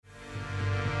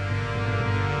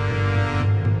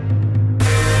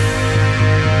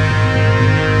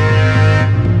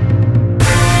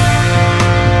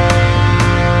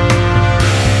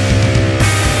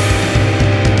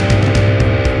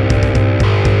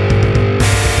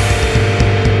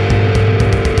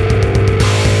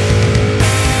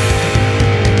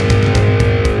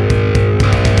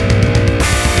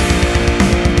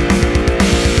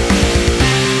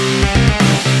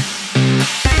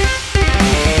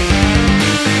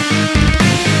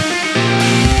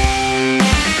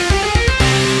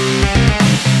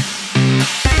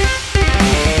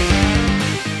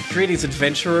Greetings,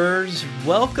 adventurers.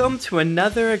 Welcome to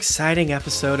another exciting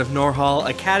episode of Norhall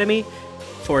Academy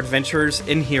for Adventurers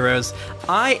and Heroes.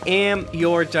 I am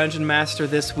your Dungeon Master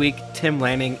this week, Tim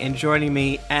Lanning, and joining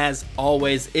me, as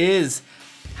always, is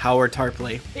Howard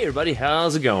Tarpley. Hey everybody,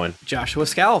 how's it going? Joshua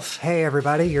Scalf. Hey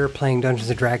everybody, you're playing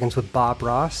Dungeons & Dragons with Bob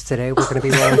Ross. Today we're going to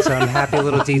be rolling some happy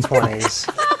little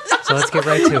D20s. So let's get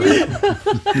right to it.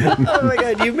 Oh my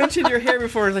god, you mentioned your hair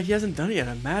before. It's like, he hasn't done it yet.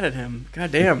 I'm mad at him.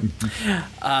 God damn.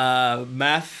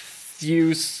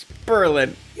 Matthew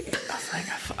Sperlin.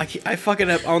 I fuck it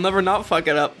up. I'll never not fuck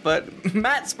it up, but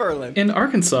Matt Sperlin. In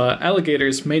Arkansas,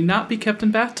 alligators may not be kept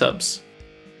in bathtubs.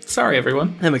 Sorry,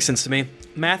 everyone. That makes sense to me.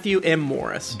 Matthew M.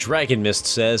 Morris. Dragon Mist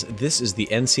says, this is the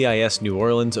NCIS New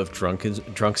Orleans of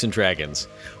Drunks and Dragons.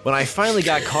 When I finally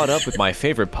got caught up with my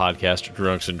favorite podcast,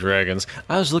 Drunks and Dragons,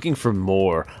 I was looking for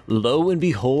more. Lo and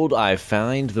behold, I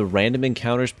find the Random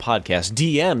Encounters podcast,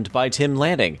 DM'd by Tim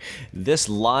Lanning. This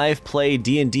live play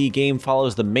D&D game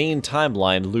follows the main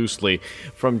timeline loosely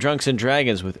from Drunks and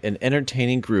Dragons with an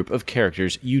entertaining group of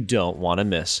characters you don't want to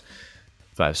miss.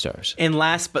 5 stars. And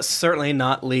last but certainly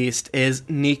not least is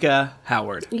Nika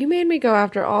Howard. You made me go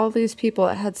after all these people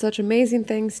that had such amazing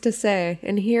things to say,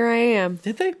 and here I am.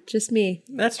 Did they? Just me.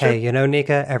 That's true. Hey, you know,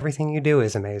 Nika, everything you do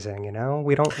is amazing, you know?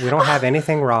 We don't have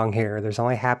anything wrong here. There's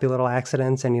only happy little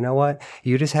accidents, and you know what?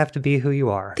 You just have to be who you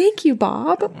are. Thank you,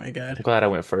 Bob. Oh my god. I'm glad I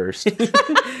went first.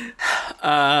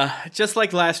 Just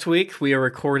like last week, we are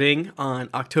recording on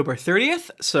October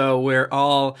 30th, so we're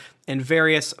all in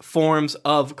various forms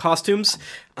of costumes.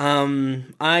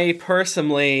 I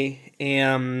personally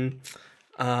am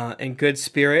in good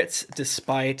spirits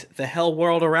despite the hell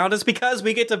world around us, because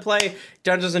we get to play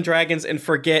Dungeons and Dragons and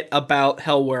forget about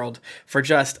hell world for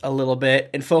just a little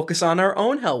bit and focus on our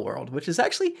own hell world, which is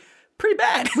actually pretty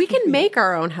bad. We can make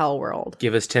our own hell world.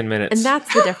 Give us 10 minutes. And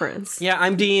that's the difference. Yeah,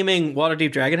 I'm DMing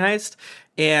Waterdeep Dragon Heist,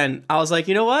 and I was like,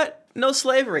 you know what? No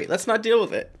slavery. Let's not deal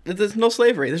with it. There's no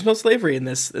slavery. There's no slavery in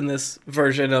this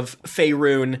version of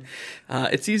Faerun.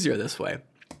 It's easier this way.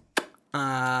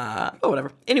 But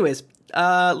whatever. Anyways,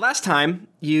 last time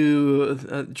you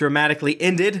dramatically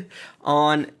ended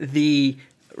on the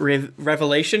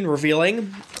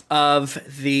revealing of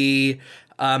the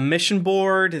mission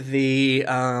board, the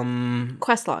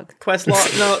Quest log.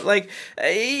 No, like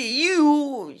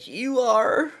you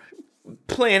are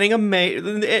planning a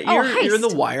you're in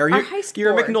the wire.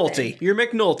 You're McNulty. You're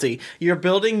McNulty. You're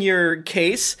building your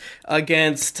case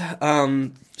against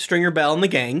Stringer Bell and the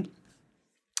gang.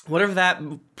 Whatever that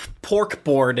pork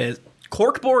board is.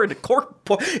 Cork board.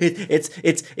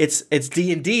 It's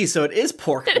D&D, so it is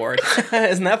pork board.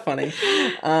 Isn't that funny?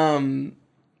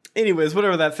 Anyways,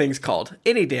 whatever that thing's called.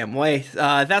 Any damn way.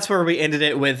 That's where we ended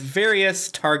it, with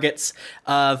various targets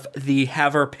of the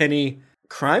Haverpenny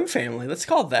crime family. Let's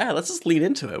call it that. Let's just lead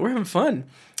into it. We're having fun.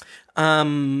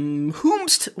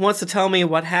 Whomst wants to tell me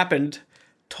what happened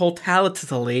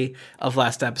totalitatively of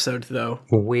last episode, though?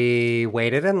 We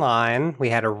waited in line. We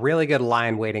had a really good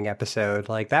line waiting episode.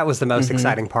 Like, that was the most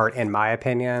exciting part, in my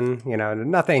opinion. You know,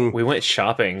 nothing. We went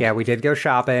shopping. Yeah, we did go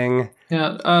shopping.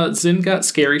 Yeah, Zin got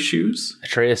scary shoes.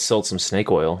 Atreus sold some snake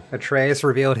oil. Atreus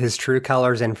revealed his true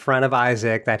colors in front of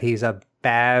Isaac, that he's a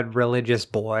bad religious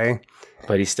boy.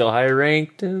 But he's still high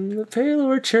ranked in the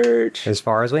Paylor Church. As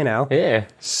far as we know. Yeah.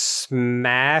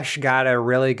 Smash got a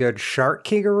really good shark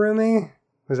kigurumi.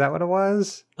 Was that what it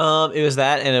was? It was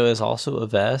that, and it was also a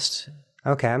vest.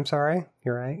 Okay, I'm sorry.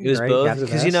 You're right. It was both,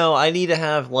 because, you know, I need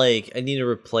to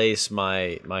replace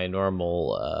my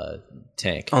normal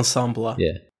tank. Ensemble.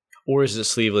 Yeah. Or is it a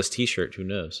sleeveless t-shirt? Who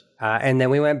knows? And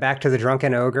then we went back to the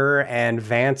Drunken Ogre, and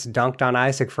Vance dunked on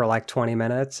Isaac for like 20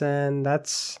 minutes, and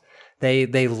that's...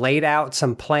 They laid out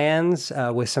some plans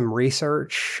with some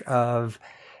research of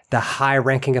the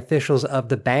high-ranking officials of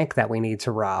the bank that we need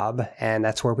to rob, and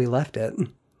that's where we left it.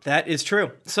 That is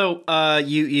true. So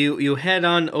you head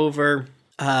on over.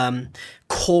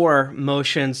 Core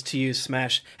motions to use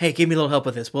Smash. Hey, give me a little help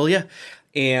with this, will you?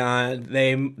 And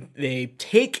they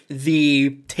take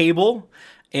the table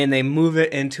and they move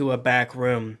it into a back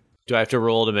room. Do I have to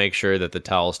roll to make sure that the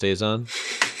towel stays on?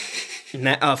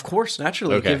 Of course,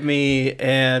 naturally. Okay. Give me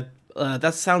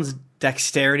that sounds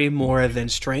dexterity more than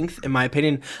strength, in my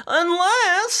opinion,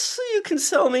 unless you can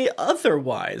sell me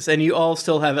otherwise. And you all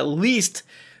still have at least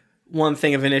one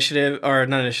thing of initiative, or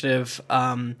not initiative,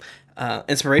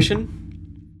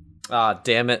 inspiration. Ah,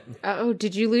 damn it. Oh,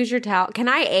 did you lose your towel? Can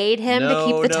I aid him to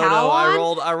keep the towel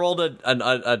on? I rolled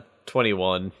a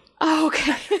 21. Oh,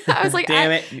 okay. I was like,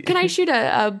 Damn it. Can I shoot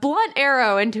a blunt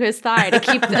arrow into his thigh to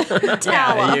keep the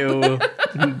towel up? You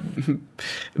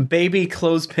baby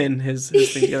clothespin his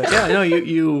thing. You're like, yeah, no,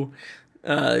 you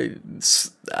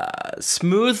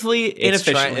smoothly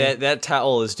inefficiently. That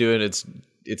towel is doing its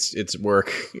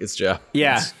work, its job.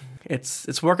 Yeah,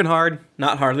 it's working hard,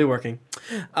 not hardly working.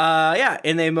 Yeah,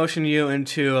 and they motion you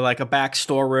into like a back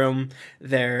storeroom.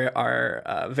 There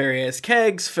are various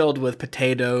kegs filled with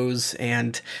potatoes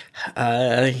and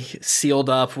sealed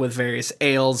up with various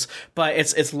ales, but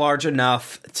it's large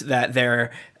enough that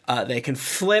they can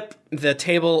flip the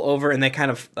table over and they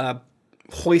kind of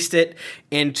hoist it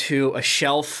into a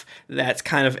shelf that's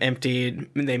kind of emptied.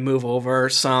 They move over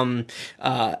some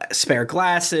spare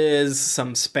glasses,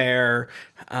 some spare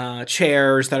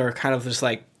chairs that are kind of just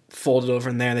like folded over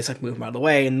in there, and they just like move them out of the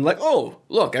way and like, oh,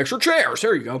 look, extra chairs,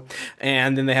 there you go.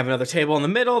 And then they have another table in the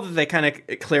middle that they kind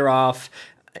of clear off,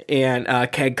 and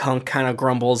Keg Kunk kind of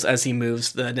grumbles as he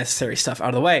moves the necessary stuff out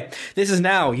of the way. This is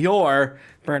now your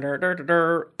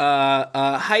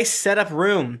heist setup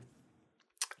room.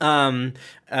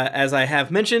 As I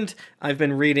have mentioned, I've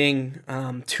been reading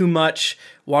too much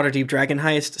Waterdeep Dragon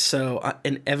Heist, so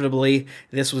inevitably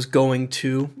this was going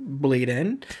to bleed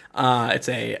in. It's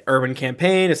a urban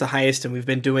campaign, it's a heist, and we've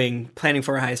been planning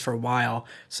for a heist for a while,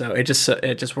 so it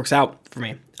just works out for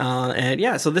me. And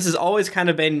yeah, so this has always kind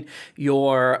of been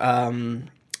your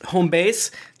home base,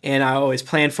 and I always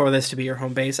planned for this to be your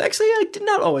home base. Actually, I did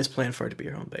not always plan for it to be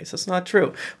your home base. That's not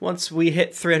true. Once we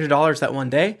hit $300 that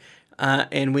one day,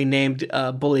 and we named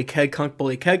Bully Keg Kunk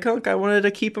Bully Keg Kunk, I wanted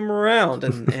to keep him around,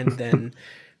 and then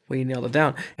we nailed it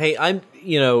down. Hey, I'm,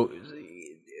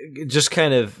 just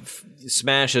kind of,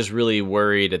 Smash is really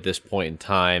worried at this point in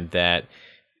time that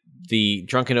the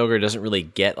Drunken Ogre doesn't really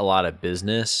get a lot of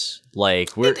business. Like,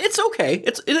 it's okay.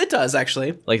 It does,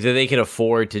 actually. Like, that they can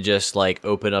afford to just, like,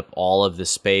 open up all of the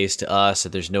space to us,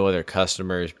 that there's no other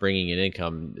customers bringing in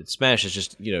income. Smash is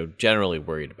just, generally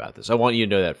worried about this. I want you to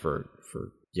know that for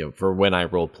when I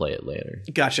role play it later.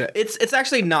 Gotcha. It's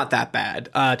actually not that bad,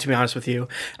 to be honest with you.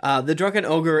 The Drunken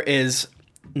Ogre is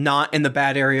not in the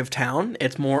bad area of town.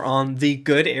 It's more on the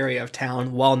good area of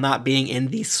town while not being in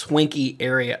the swanky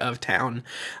area of town.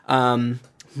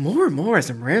 More and more as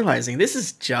I'm realizing, this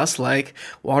is just like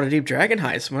Waterdeep Dragon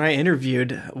Heist. When I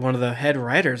interviewed one of the head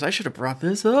writers, I should have brought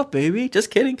this up, baby.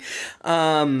 Just kidding.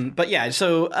 But yeah,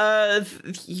 so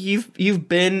you've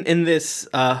been in this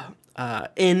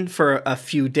in for a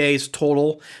few days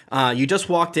total. You just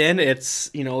walked in. It's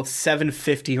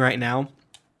 7:50 right now.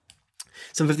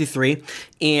 7:53,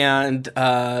 and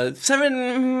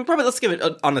 7. Probably let's give it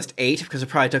an honest 8 because it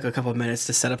probably took a couple of minutes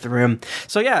to set up the room.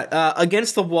 So yeah,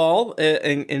 against the wall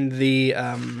in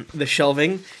the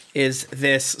shelving is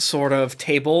this sort of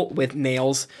table with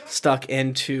nails stuck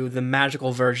into the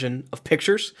magical version of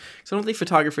pictures. So I don't think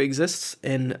photography exists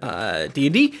in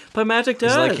D&D, but magic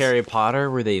does. Is it like Harry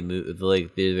Potter where they move,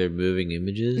 like they're moving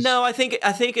images? No, I think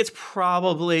it's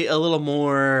probably a little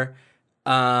more.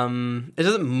 It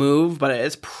doesn't move, but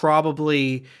it's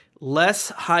probably less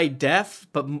high def,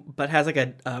 but has like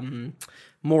a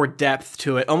more depth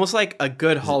to it, almost like a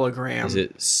good hologram. Is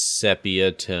it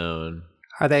sepia tone?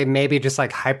 Are they maybe just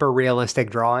like hyper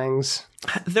realistic drawings?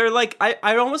 They're like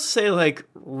I'd almost say like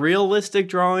realistic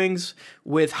drawings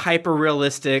with hyper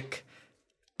realistic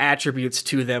attributes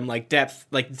to them, like depth.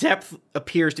 Like depth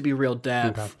appears to be real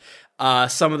depth. Okay.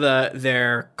 Some of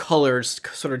their colors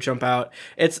sort of jump out.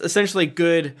 It's essentially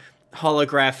good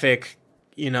holographic,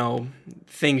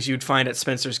 things you'd find at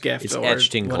Spencer's Gift. It's or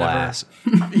etched in whatever. glass.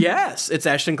 Yes, it's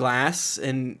etched in glass,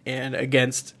 and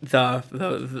against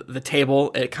the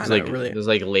table, it kind of like, really. There's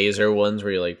like laser ones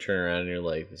where you like turn around and you're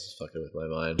like, this is fucking with my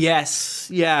mind.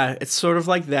 Yes, yeah, it's sort of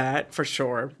like that for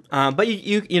sure. But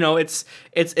it's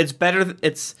better.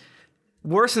 It's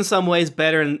worse in some ways,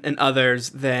 better in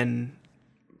others than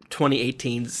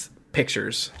 2018's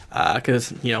pictures,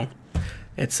 because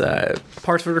it's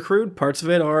parts of it are crude, parts of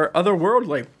it are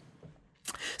otherworldly.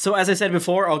 So as I said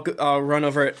before, I'll run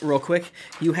over it real quick.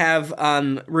 You have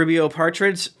Rubio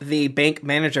Partridge, the bank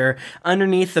manager,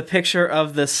 underneath the picture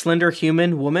of the slender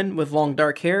human woman with long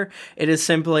dark hair. It is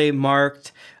simply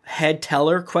marked head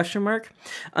teller ?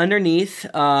 Underneath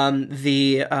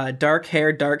the dark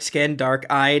hair, dark skin, dark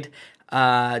eyed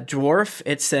dwarf,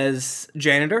 it says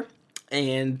janitor.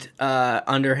 And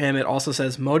under him, it also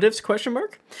says motives ?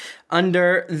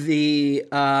 Under the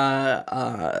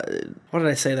what did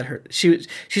I say that her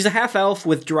she's a half elf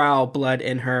with drow blood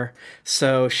in her,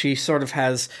 so she sort of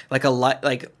has like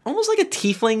almost like a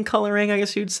tiefling coloring, I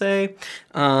guess you'd say,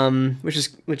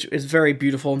 which is very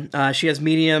beautiful. She has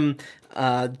medium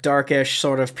darkish,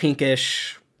 sort of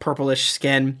pinkish, purplish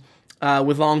skin,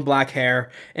 with long black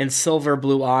hair and silver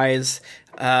blue eyes.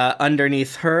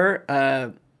 Underneath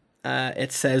her.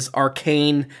 It says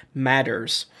arcane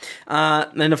matters.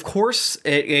 And of course,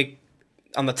 it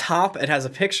on the top, it has a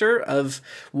picture of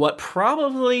what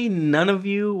probably none of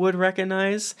you would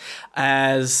recognize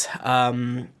as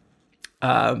Haverpenny,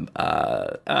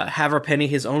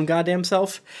 his own goddamn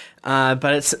self.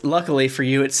 But it's luckily for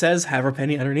you, it says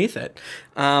Haverpenny underneath it.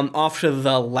 Off to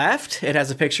the left, it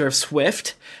has a picture of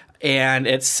Swift, and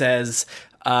it says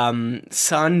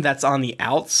sun that's on the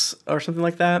outs or something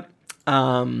like that.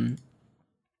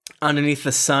 Underneath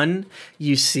the sun,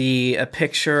 you see a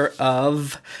picture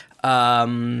of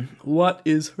what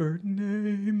is her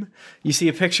name? You see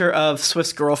a picture of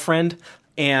Swift's girlfriend,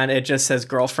 and it just says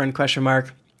girlfriend ?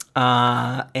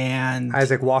 And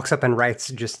Isaac walks up and writes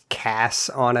just Cass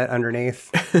on it underneath.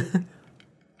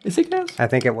 Is it Cass? I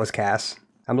think it was Cass.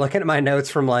 I'm looking at my notes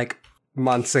from like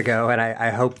months ago, and I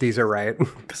hope these are right.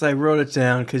 Because I wrote it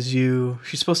down because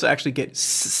she's supposed to actually get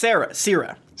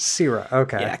Syrah. Syrah,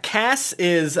 okay. Yeah, Cass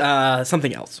is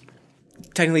something else.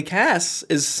 Technically, Cass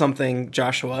is something,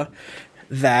 Joshua,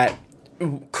 that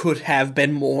could have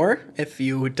been more if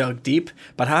you dug deep.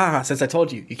 But since I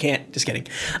told you, you can't. Just kidding.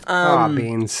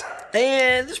 Beans.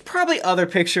 And there's probably other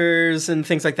pictures and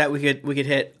things like that we could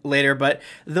hit later, but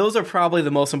those are probably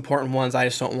the most important ones. I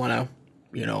just don't want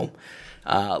to,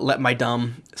 let my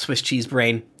dumb Swiss cheese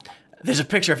brain. There's a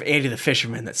picture of Andy the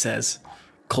Fisherman that says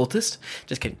cultist.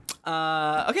 Just kidding.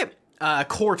 Okay.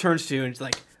 Core turns to you and he's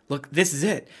like, look, this is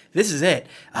it.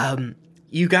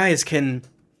 You guys can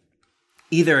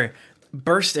either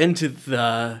burst into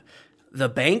the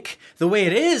bank the way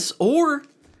it is, or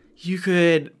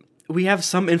we have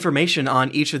some information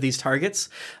on each of these targets.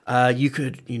 You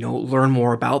could, learn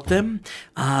more about them.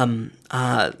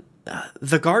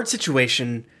 The guard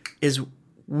situation is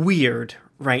weird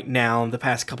right now in the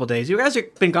past couple days. You guys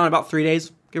have been gone about 3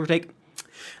 days, give or take.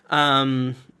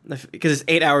 Because it's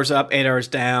 8 hours up, 8 hours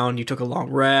down. You took a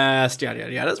long rest, yada,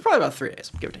 yada, yada. It's probably about 3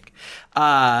 days, give or take.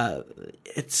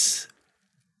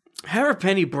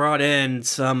 Haverpenny brought in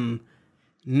some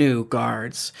new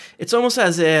guards. It's almost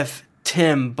as if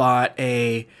Tim bought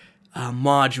a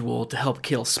module to help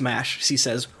kill Smash. She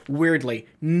says, weirdly,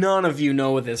 none of you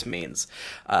know what this means.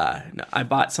 I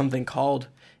bought something called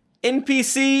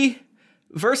Versatile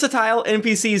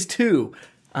NPCs 2.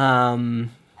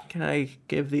 Can I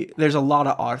give there's a lot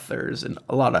of authors and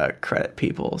a lot of credit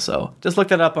people, so just look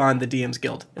that up on the DM's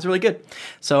Guild. It's really good.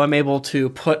 So I'm able to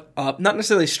put up, not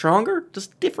necessarily stronger,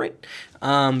 just different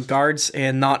guards,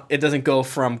 and it doesn't go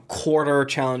from quarter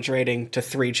challenge rating to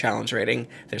 3 challenge rating.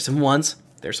 There's some 1s,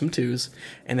 there's some 2s,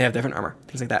 and they have different armor,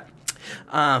 things like that.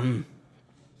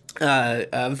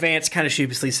 Vance kind of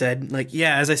sheepishly said, like,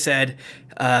 yeah, as I said,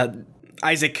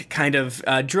 Isaac kind of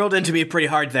drilled into me pretty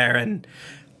hard there, and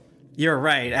you're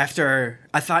right. After,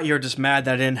 I thought you were just mad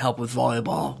that I didn't help with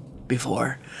volleyball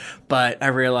before, but I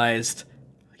realized,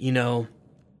 I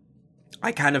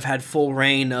kind of had full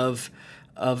reign of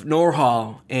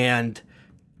Norhall, and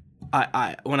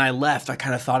I when I left, I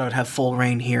kind of thought I would have full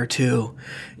reign here too,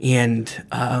 and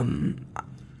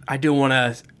I do want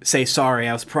to say sorry.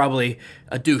 I was probably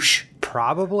a douche.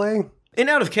 Probably. And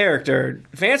out of character,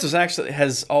 Vance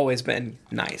has always been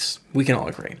nice. We can all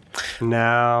agree.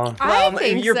 No. I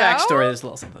think your so. backstory is a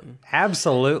little something.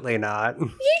 Absolutely not.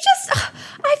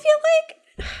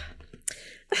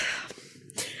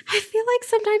 I feel like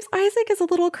sometimes Isaac is a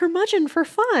little curmudgeon for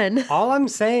fun. All I'm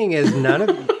saying is none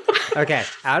of... Okay,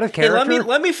 out of character... Hey,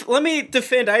 let me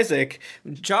defend Isaac.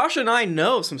 Josh and I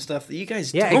know some stuff that you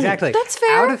guys don't. Yeah, exactly. That's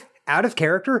fair. Out of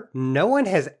character, no one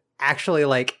has actually,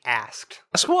 asked.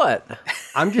 Ask what?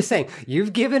 I'm just saying,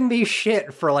 you've given me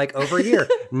shit for, over a year.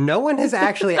 No one has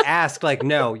actually asked,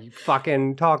 no, you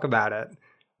fucking talk about it.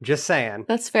 Just saying.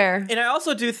 That's fair. And I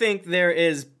also do think there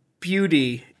is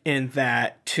beauty in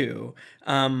that, too.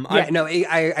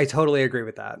 I totally agree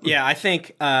with that. Yeah, I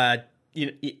think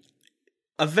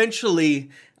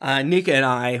eventually Nika and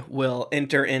I will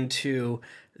enter into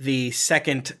the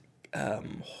second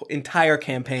entire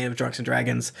campaign of Drunks and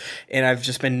Dragons, and I've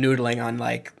just been noodling on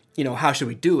how should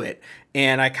we do it,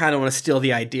 and I kind of want to steal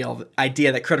the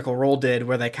idea that Critical Role did,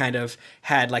 where they kind of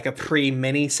had a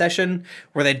pre-mini session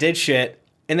where they did shit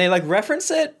and they reference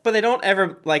it, but they don't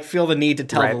ever feel the need to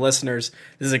tell the listeners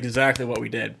this is exactly what we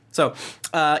did. So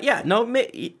I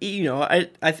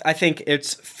think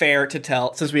it's fair to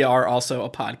tell, since we are also a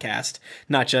podcast,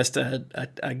 not just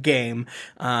a game,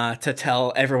 to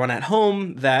tell everyone at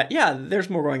home that there's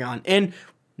more going on, and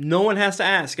no one has to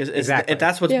ask. Exactly.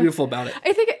 That's what's beautiful about it.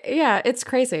 I think, it's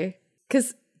crazy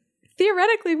because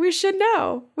theoretically, we should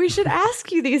know. We should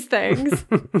ask you these things,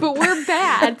 but we're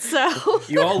bad. So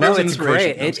You all No, lose it's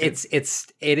great. inspiration.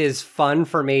 It is fun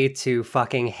for me to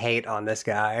fucking hate on this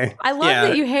guy. I love Yeah.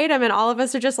 that you hate him, and all of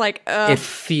us are just like, It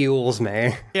fuels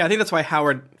me. Yeah, I think that's why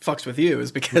Howard fucks with you,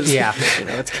 is because Yeah.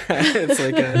 it's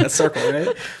like a circle,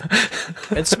 right?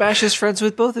 And Smash is friends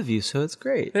with both of you, so it's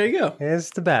great. There you go. It's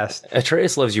the best.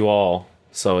 Atreus loves you all,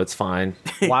 so it's fine.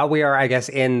 While we are, I guess,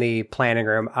 in the planning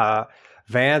room,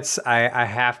 Vance, I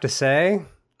have to say,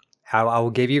 I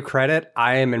will give you credit.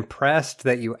 I am impressed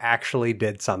that you actually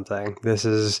did something. This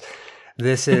is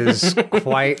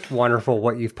quite wonderful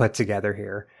what you've put together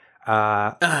here.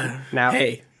 Now,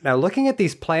 Hey. now looking at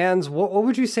these plans, what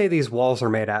would you say these walls are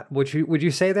made out? Would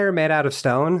you say they're made out of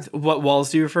stone? What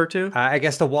walls do you refer to? I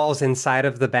guess the walls inside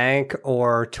of the bank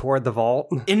or toward the vault.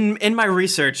 In my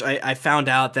research, I found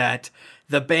out that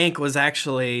the bank was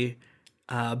actually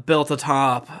built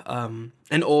atop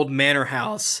an old manor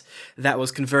house that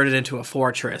was converted into a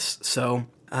fortress. So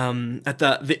at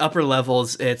the upper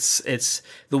levels, it's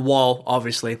the wall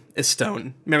obviously is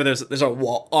stone. Remember, there's a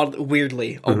wall,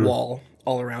 weirdly a wall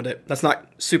all around it. That's not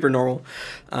super normal.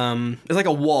 It's like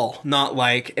a wall, not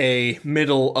like a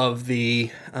middle of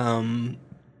the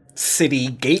city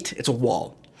gate. It's a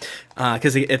wall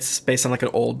because it's based on like an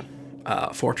old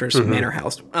fortress manor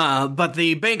house. But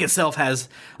the bank itself has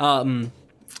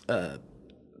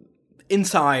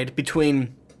inside,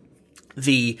 between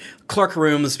the clerk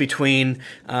rooms, between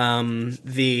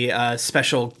the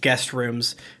special guest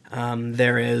rooms,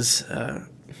 there is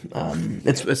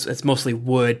it's mostly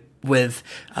wood with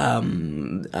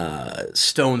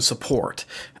stone support.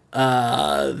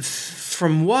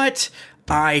 From what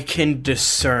I can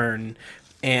discern,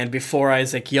 and before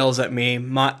Isaac yells at me,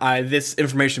 this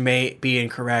information may be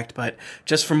incorrect, but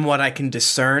just from what I can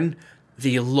discern,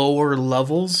 the lower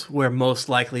levels, where most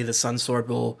likely the Sun Sword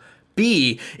will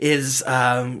be, is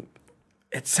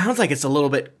it sounds like it's a little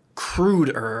bit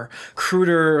cruder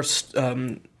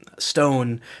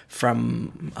stone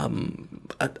from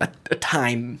a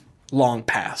time long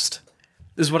past.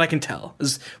 This is what I can tell.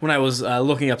 This is when I was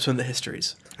looking up some of the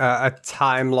histories. A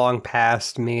time long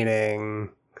past, meaning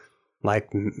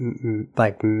like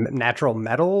natural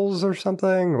metals or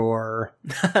something, or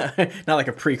Not like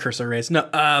a precursor race. No,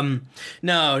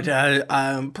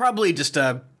 probably just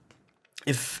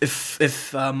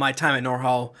if my time at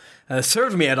Norhall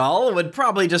served me at all, it would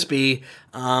probably just be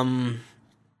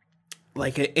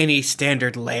like any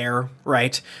standard lair,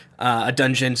 right? A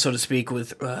dungeon, so to speak,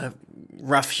 with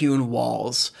rough-hewn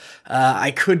walls.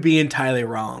 I could be entirely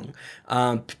wrong.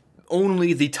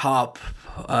 Only the top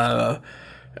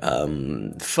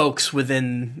folks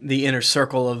within the inner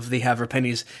circle of the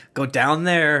Haverpennies go down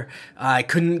there. I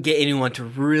couldn't get anyone to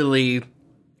really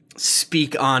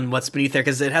speak on what's beneath there,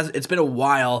 because it's been a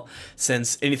while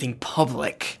since anything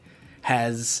public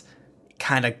has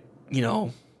kind of,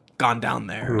 gone down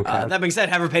there. Okay. That being said,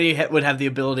 Haverpenny would have the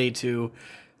ability to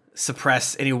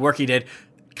suppress any work he did.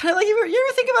 Kind of like, you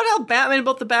ever think about how Batman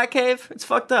built the Batcave? It's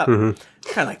fucked up. Kind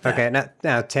of like that. okay.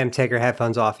 Now, Tim, take your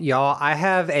headphones off, y'all. I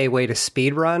have a way to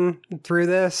speed run through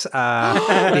this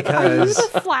because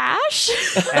the Flash.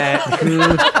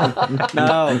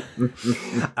 no,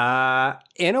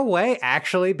 in a way,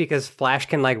 actually, because Flash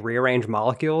can like rearrange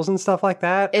molecules and stuff like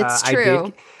that. It's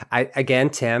true. Again,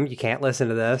 Tim, you can't listen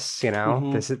to this.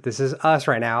 This is us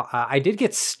right now. I did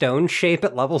get stone shape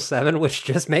at level 7, which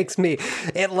just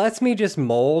it lets me just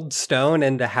mold stone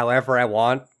into however I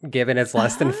want, given it's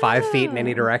less than 5 feet in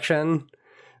any direction.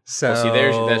 So See,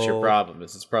 that's your problem.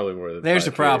 It's probably more than There's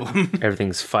 5 a problem.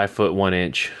 Everything's 5 foot 1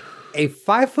 inch. a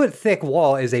 5 foot thick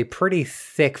wall is a pretty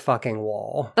thick fucking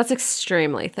wall. That's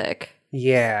extremely thick.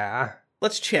 Yeah.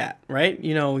 Let's chat, right?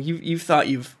 You've thought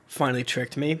you've finally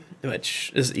tricked me,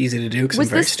 which is easy to do because I'm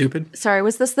very stupid. Sorry,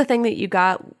 was this the thing that you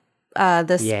got?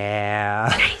 This. Yeah.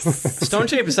 Stone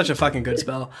Shape is such a fucking good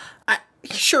spell.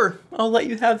 Sure, I'll let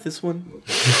you have this one.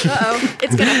 Uh-oh,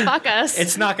 it's gonna fuck us.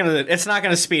 It's not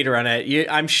gonna speed run it.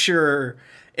 I'm sure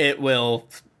it will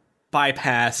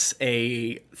bypass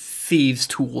a thieves'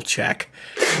 tool check.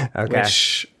 Okay.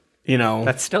 Which,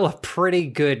 That's still a pretty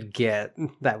good get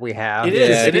that we have. It is,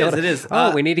 Just to it be is, able to- it is.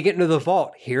 Oh, we need to get into the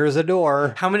vault. Here's a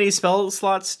door. how many spell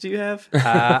slots do you have? You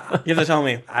have to tell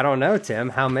me. I don't know, Tim.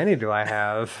 How many do I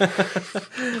have?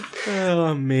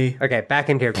 Oh, me. Okay, back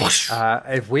in here.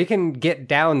 If we can get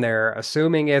down there,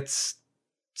 assuming it's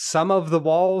some of the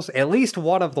walls, at least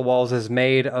one of the walls is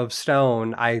made of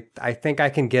stone, I think I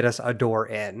can get us a door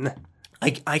in.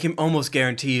 I can almost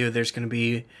guarantee you there's going to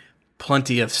be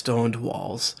plenty of stoned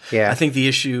walls. Yeah. I think the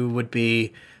issue would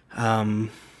be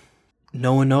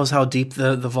no one knows how deep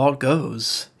the vault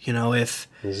goes. You know, if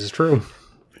This is true.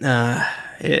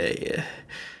 it's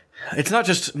not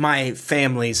just my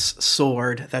family's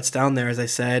sword that's down there, as I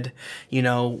said. You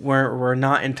know, we're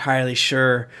not entirely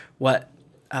sure what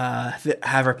the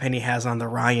Haverpenny has on the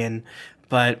Ryan,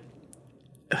 but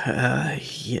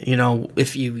you know,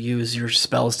 if you use your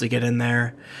spells to get in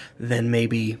there, then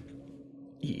maybe,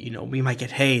 you know, we might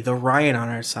get, hey, the Ryan on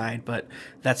our side, but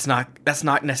that's not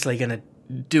necessarily going to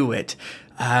do it.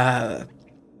 And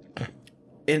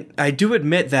I do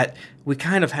admit that we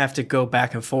kind of have to go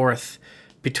back and forth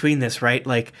between this, right?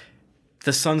 Like,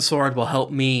 the Sun Sword will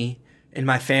help me and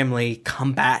my family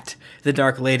combat the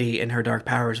Dark Lady and her dark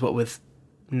powers, what with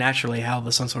naturally how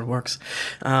the Sun Sword works.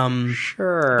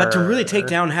 Sure. But to really take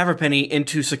down Haverpenny and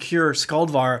to secure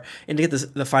Skuldvar and to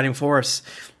get the fighting force,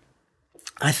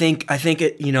 I think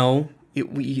it, you know,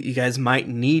 you guys might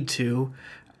need to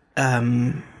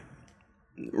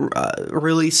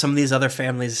release some of these other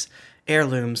families'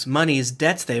 heirlooms, monies,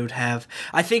 debts they would have.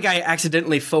 I think I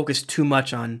accidentally focused too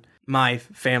much on my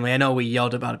family. I know we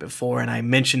yelled about it before and I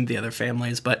mentioned the other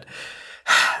families, but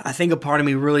I think a part of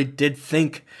me really did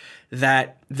think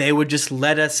that they would just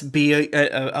let us be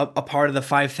a part of the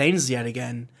Five Thanes yet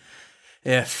again,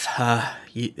 if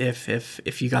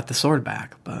you got the sword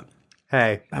back. But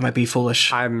Hey, I might be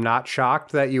foolish. I'm not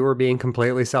shocked that you were being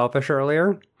completely selfish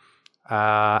earlier.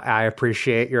 I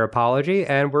appreciate your apology,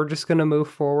 and we're just going to move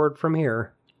forward from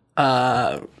here.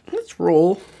 Let's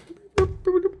roll.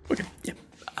 Okay. Yeah.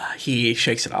 He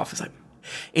shakes it off. It's like,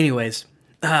 anyways.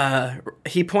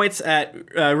 He points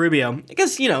at Rubio. I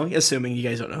guess, you know, assuming you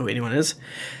guys don't know who anyone is.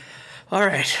 All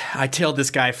right, I tailed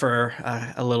this guy for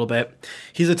a little bit.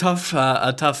 He's a tough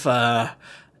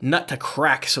nut to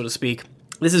crack, so to speak.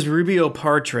 This is Rubio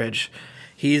Partridge.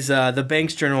 He's the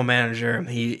bank's general manager.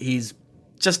 He's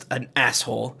just an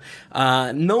asshole.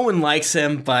 No one likes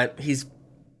him, but he's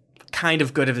kind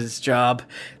of good at his job.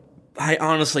 I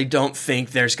honestly don't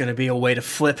think there's going to be a way to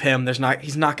flip him.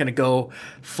 He's not going to go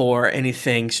for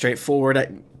anything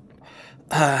straightforward.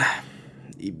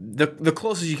 The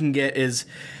closest you can get is,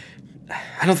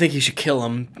 I don't think you should kill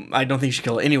him. I don't think you should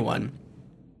kill anyone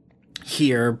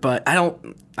here, but I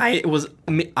was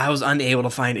unable to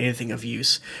find anything of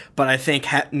use. But I think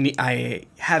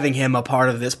having him a part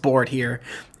of this board here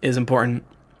is important.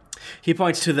 He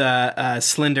points to the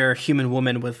slender human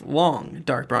woman with long,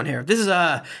 dark brown hair. This is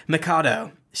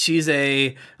Mikado. She's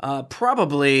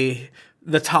probably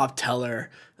the top teller.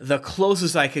 The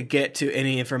closest I could get to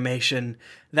any information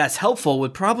that's helpful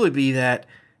would probably be that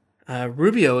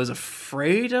Rubio is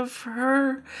afraid of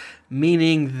her,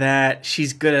 meaning that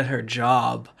she's good at her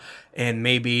job, and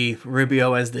maybe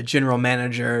Rubio, as the general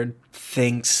manager,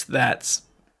 thinks that's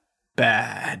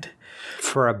bad.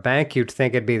 For a bank, you'd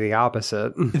think it'd be the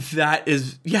opposite. That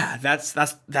is, yeah,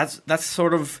 that's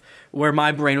sort of where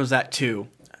my brain was at too.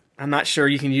 I'm not sure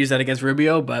you can use that against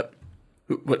Rubio, but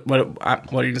what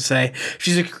are you gonna say?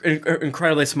 She's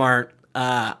incredibly smart.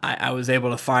 I was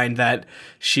able to find that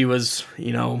she was,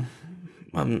 you know,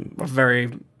 a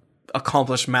very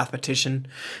accomplished mathematician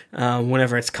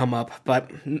whenever it's come up,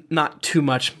 but not too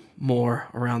much more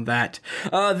around that.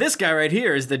 This guy right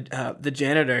here is the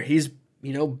janitor. He's,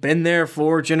 you know, been there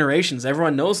for generations.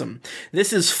 Everyone knows him.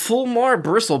 This is Fulmar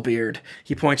Bristlebeard.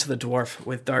 He points to the dwarf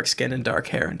with dark skin and dark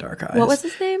hair and dark eyes. What was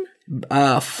his name?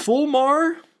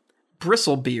 Fulmar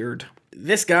Bristlebeard.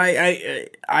 This guy,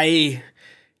 I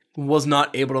was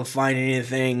not able to find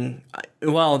anything.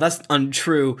 Well, that's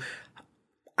untrue.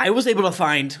 I was able to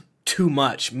find too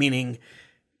much, meaning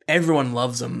everyone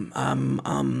loves him.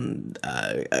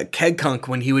 Kegkunk,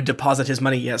 when he would deposit his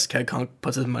money, yes, Kegkunk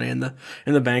puts his money in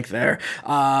the bank there.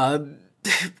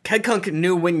 Kegkunk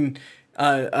knew when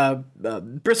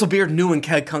Bristlebeard knew when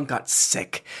Kegkunk got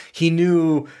sick. He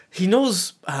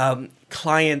knows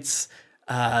clients'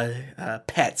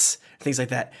 pets, things like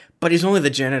that. But he's only the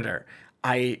janitor.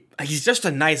 He's just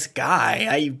a nice guy.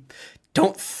 I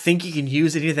don't think you can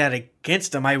use any of that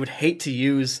against him. I would hate to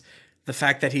use the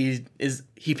fact that he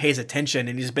pays attention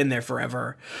and he's been there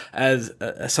forever as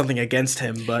something against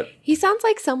him. But He sounds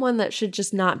like someone that should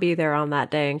just not be there on that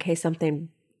day in case something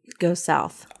goes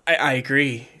south. I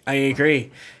agree.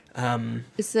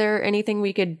 Is there anything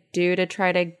we could do to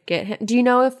try to get him? Do you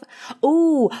know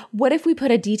what if we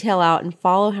put a detail out and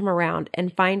follow him around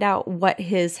and find out what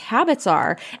his habits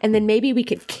are, and then maybe we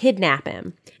could kidnap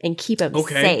him and keep him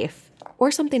safe,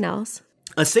 or something else?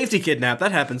 A safety kidnap,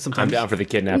 that happens sometimes. I'm down for the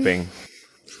kidnapping.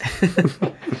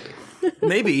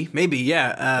 Maybe,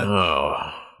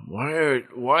 yeah.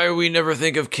 Why we never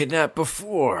think of kidnap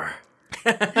before?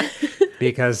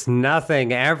 because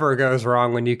nothing ever goes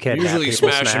wrong when you kidnap Usually, people.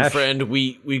 Smash and Friend,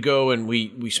 we go and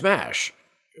we smash,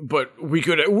 but we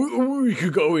could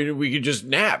go in and we could just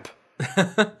nap.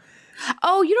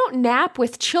 Oh, you don't nap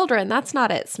with children. That's not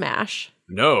it, Smash.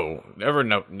 No, never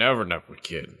nap with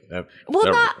kid. Well,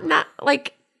 Never. not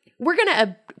like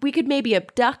we could maybe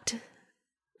abduct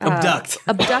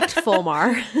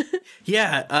Fulmar.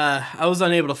 Yeah, I was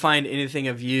unable to find anything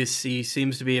of use. He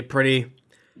seems to be a pretty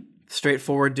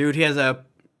straightforward dude. He has a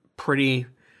pretty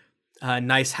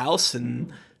nice house,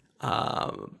 and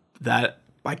that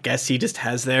I guess he just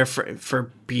has there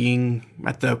for being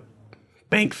at the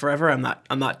bank forever. I'm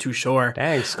not too sure.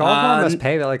 Dang, Skullclaw must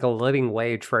pay like a living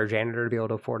wage for a janitor to be able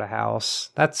to afford a house.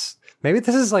 Maybe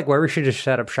this is like where we should just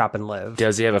set up shop and live.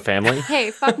 Does he have a family? Hey,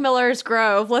 fuck Miller's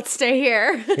Grove. Let's stay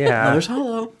here. Yeah. Miller's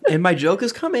Hollow, and my joke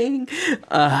is coming. This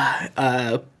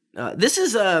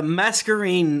is a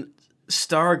Masquerine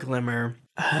Star Glimmer.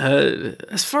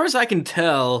 As far as I can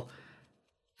tell,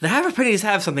 the Haverpennies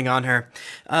have something on her.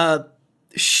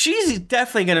 She's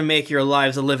definitely going to make your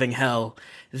lives a living hell.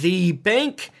 The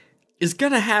bank is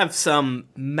going to have some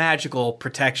magical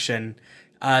protection.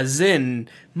 Zin,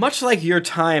 much like your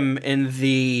time in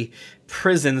the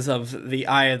prisons of the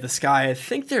Eye of the Sky, I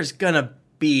think there's going to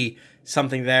be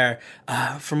something there.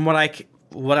 From what I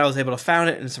was able to find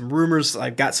it and some rumors, I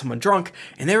got someone drunk,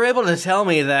 and they were able to tell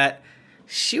me that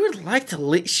she would like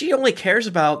to she only cares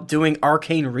about doing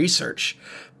arcane research,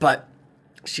 but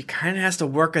she kind of has to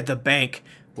work at the bank,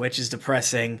 which is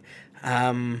depressing.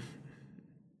 No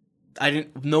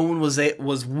one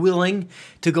was willing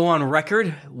to go on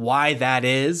record why that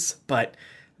is, but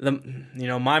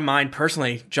my mind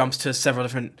personally jumps to several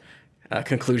different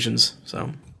conclusions.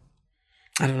 So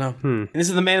I don't know. And this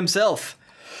is the man himself,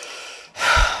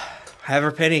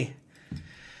 Haverpenny.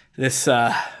 This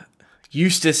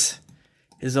Eustace,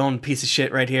 his own piece of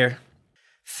shit right here.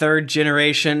 3rd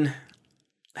generation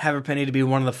Haverpenny to be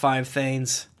one of the 5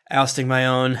 Thanes, ousting my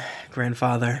own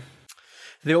grandfather.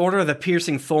 The Order of the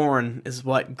Piercing Thorn is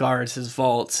what guards his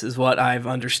vaults, is what I've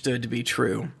understood to be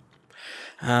true.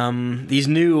 These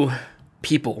new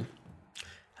people,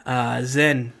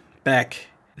 Zen, Beck,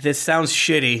 this sounds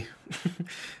shitty,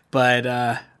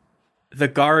 but the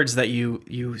guards that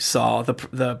you saw,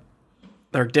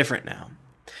 they're different now.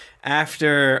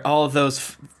 After all of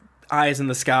those eyes in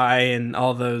the sky and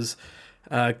all those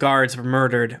guards were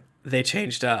murdered, they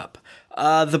changed up.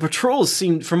 The patrols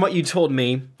seemed, from what you told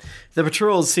me, the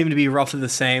patrols seem to be roughly the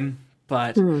same,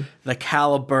 but the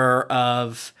caliber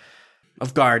of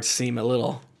guards seem a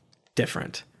little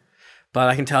different. But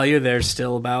I can tell you there's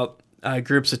still about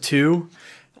groups of 2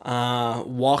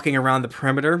 walking around the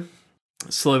perimeter,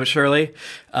 slowly but surely.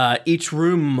 Each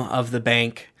room of the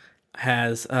bank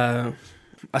has a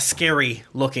scary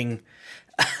looking.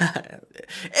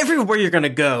 Everywhere you're gonna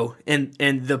go in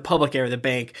the public area of the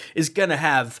bank is gonna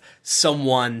have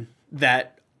someone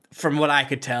that, from what I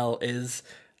could tell, is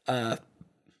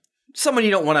someone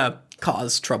you don't want to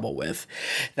cause trouble with.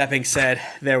 That being said,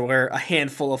 there were a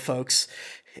handful of folks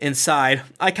inside.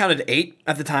 I counted 8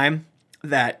 at the time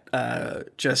that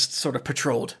just sort of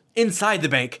patrolled inside the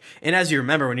bank. And as you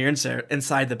remember, when you're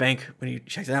inside the bank, when you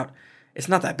checked it out, it's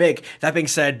not that big. That being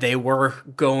said, they were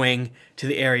going to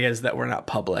the areas that were not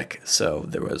public. So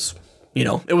there was,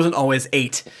 it wasn't always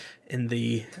 8 in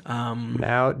the...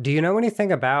 Now, do you know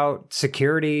anything about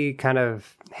security kind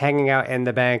of hanging out in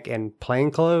the bank in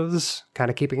plain clothes, kind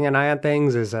of keeping an eye on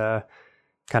things as a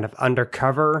kind of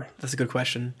undercover? That's a good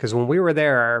question. Because when we were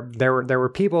there were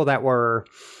people that were,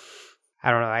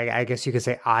 I don't know, I guess you could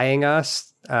say eyeing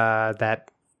us, that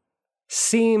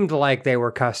seemed like they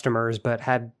were customers, but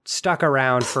had stuck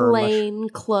around for plain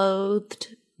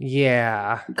clothed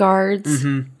guards.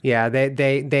 Mm-hmm. Yeah,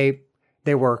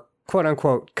 they were quote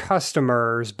unquote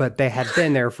customers, but they had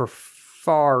been there for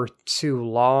far too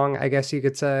long, I guess you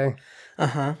could say.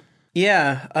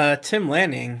 Yeah, Tim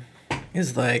Lanning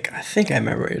is like, I think I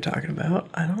remember what you're talking about.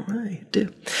 I don't really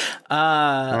do.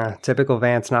 Typical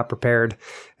Vance, not prepared.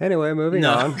 Anyway, moving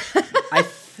on.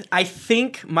 I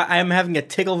think I'm having a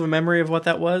tickle of a memory of what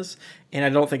that was, and I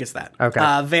don't think it's that. Okay.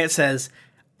 Vance says,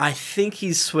 I think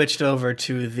he's switched over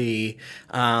to the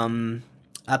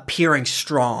appearing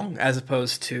strong as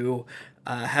opposed to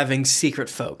having secret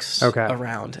folks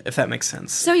around, if that makes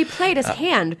sense. So he played his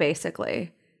hand,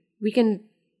 basically. We can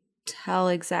tell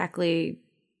exactly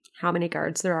how many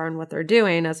guards there are and what they're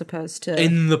doing as opposed to...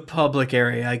 In the public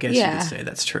area, I guess you could say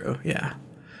that's true, yeah.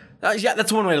 Yeah,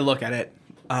 that's one way to look at it.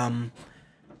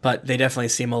 But they definitely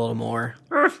seem a little more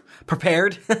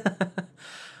prepared.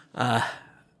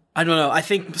 I don't know. I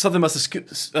think something must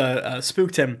have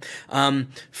spooked him.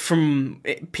 From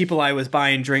people I was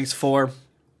buying drinks for,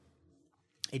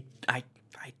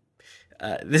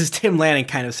 this is Tim Lanning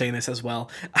kind of saying this as well.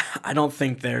 I don't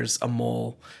think there's a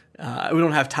mole. We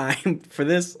don't have time for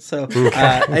this, so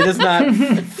it does not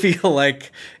feel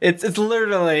like it's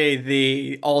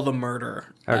literally all the murder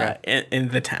in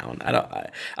the town.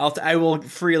 I will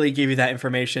freely give you that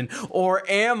information, or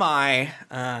am I?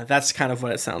 That's kind of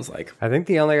what it sounds like. I think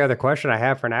the only other question I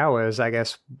have for now is, I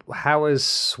guess, how is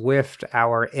Swift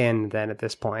our in then at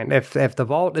this point? If the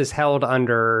vault is held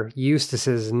under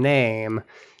Eustace's name,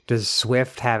 does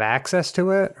Swift have access to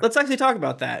it? Let's actually talk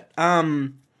about that.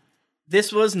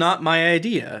 This was not my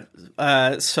idea.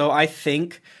 So I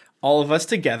think all of us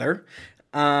together,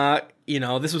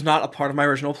 this was not a part of my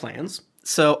original plans.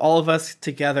 So all of us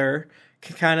together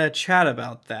can kind of chat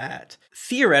about that.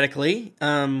 Theoretically,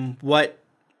 what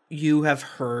you have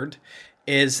heard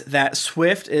is that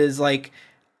Swift is like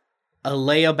a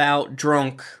layabout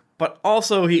drunk, but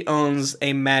also he owns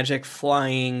a magic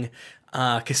flying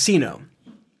casino.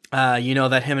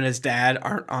 That him and his dad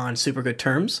aren't on super good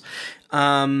terms.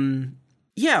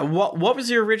 What was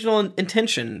your original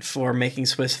intention for making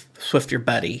Swift your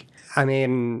buddy? I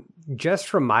mean, just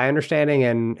from my understanding,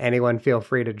 and anyone feel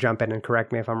free to jump in and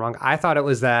correct me if I'm wrong, I thought it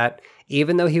was that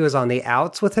even though he was on the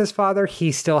outs with his father,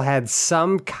 he still had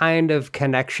some kind of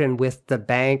connection with the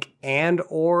bank and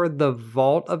or the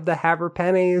vault of the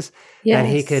Haverpennies, and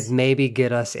he could maybe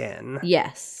get us in.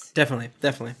 Yes. Definitely.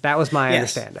 That was my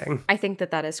understanding. I think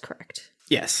that is correct.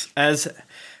 Yes. As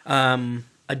a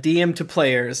DM to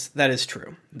players, that is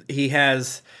true. He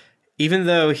has, even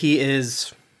though he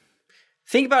is...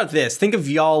 Think about this. Think of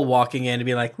y'all walking in and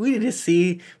be like, we need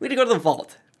to go to the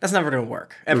vault. That's never going to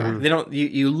work, ever. Mm-hmm. They don't.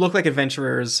 You look like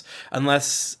adventurers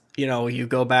unless... you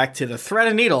go back to the thread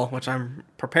and needle, which I'm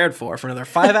prepared for another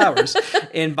 5 hours,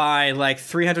 and buy like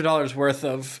 $300 worth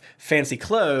of fancy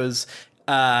clothes.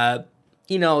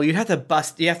 You have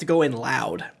to go in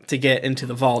loud to get into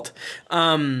the vault.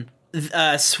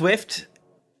 Swift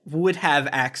would have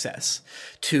access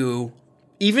to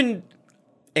even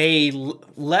a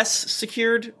less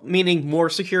secured, meaning more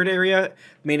secured area,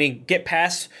 meaning get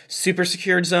past super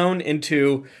secured zone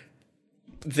into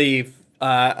the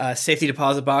safety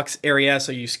deposit box area,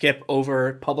 so you skip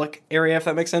over public area, if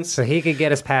that makes sense. So he could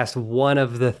get us past one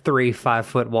of the 3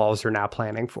 5-foot walls we're now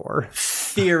planning for.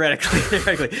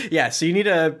 Theoretically. Yeah, so you need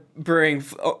to bring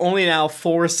only now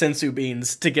 4 sensu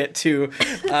beans to get to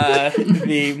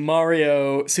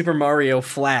the Super Mario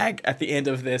flag at the end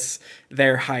of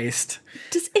their heist.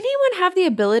 Does anyone have the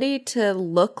ability to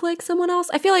look like someone else?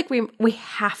 I feel like we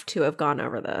have to have gone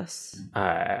over this.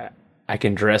 I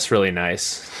can dress really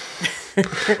nice.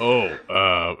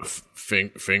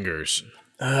 Fingers.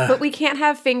 But we can't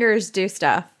have fingers do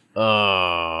stuff.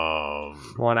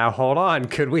 Well, now hold on.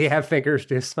 Could we have fingers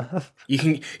do stuff? You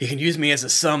can use me as a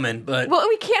summon, but... Well,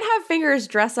 we can't have fingers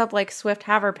dress up like Swift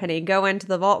Haverpenny, go into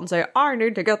the vault and say, I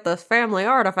need to get this family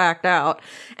artifact out,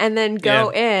 and then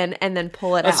go in and then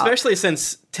pull it out. Especially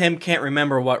since Tim can't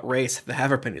remember what race the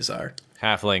Haverpennies are.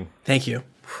 Halfling. Thank you.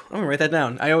 I'm going to write that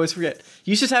down. I always forget.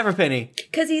 You should have a penny.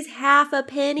 Because he's half a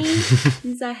penny.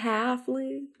 He's a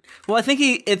halfling. Well, I think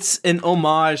it's an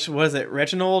homage. What is it?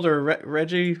 Reginald or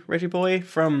Reggie boy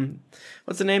from...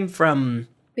 What's the name? From...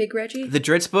 Big Reggie? The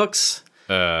Dritz books?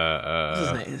 What's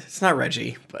his name? It's not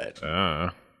Reggie, but...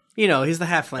 he's the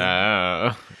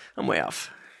halfling. I'm way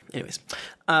off. Anyways.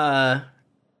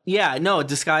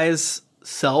 Disguise...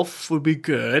 self would be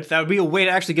good. That would be a way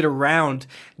to actually get around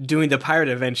doing the pirate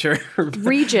adventure.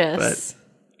 Regis.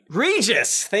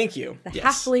 Regis, thank you. The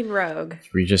halfling rogue.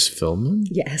 Regis Philbin?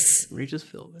 Yes. Regis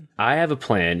Philbin. I have a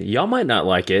plan. Y'all might not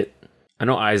like it. I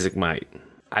know Isaac might.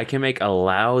 I can make a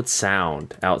loud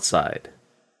sound outside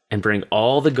and bring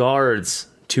all the guards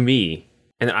to me,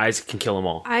 and then Isaac can kill them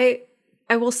all. I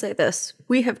will say this.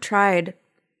 We have tried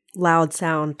loud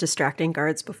sound distracting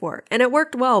guards before, and it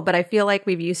worked well, but I feel like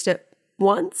we've used it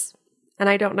once, and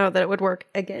I don't know that it would work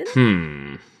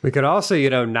again. We could also,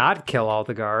 not kill all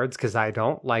the guards, because I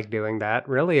don't like doing that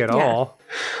really at all.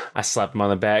 I slapped him on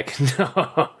the back.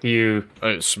 No, you...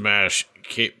 Smash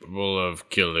capable of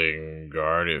killing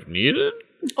guard if needed?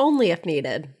 Only if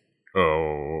needed.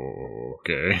 Oh,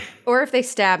 okay. Or if they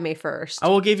stab me first. I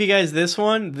will give you guys this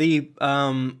one. The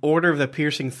Order of the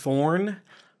Piercing Thorn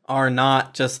are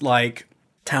not just like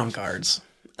town guards.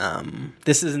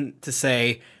 This isn't to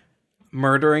say...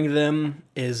 murdering them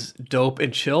is dope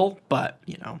and chill, but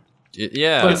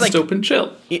Yeah, but it's like dope and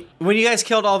chill. When you guys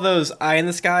killed all those eye in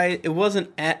the sky, it wasn't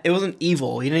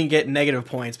evil. You didn't get negative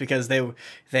points because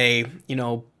they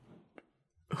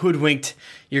hoodwinked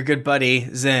your good buddy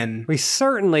Zen. We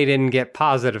certainly didn't get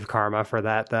positive karma for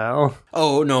that, though.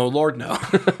 Oh no, Lord no.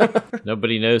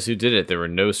 Nobody knows who did it. There were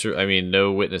no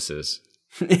witnesses.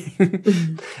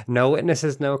 No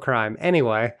witnesses, no crime.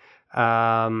 Anyway,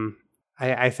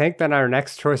 I think that our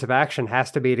next choice of action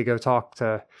has to be to go talk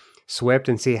to Swift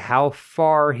and see how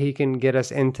far he can get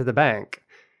us into the bank.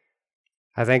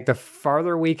 I think the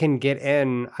farther we can get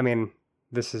in, I mean,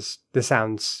 this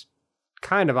sounds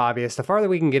kind of obvious. The farther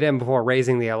we can get in before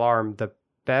raising the alarm, the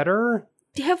better.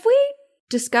 Have we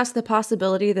discussed the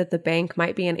possibility that the bank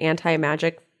might be an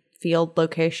anti-magic field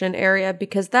location area?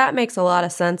 Because that makes a lot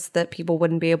of sense that people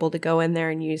wouldn't be able to go in there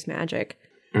and use magic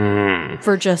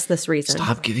for just this reason.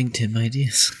 Stop giving Tim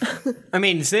ideas. I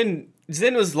mean, Zen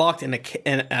was locked in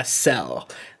a cell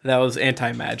that was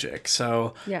anti-magic,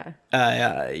 so Yeah.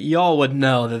 y'all would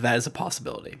know that is a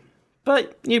possibility.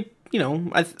 But you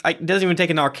know, it doesn't even take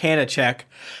an Arcana check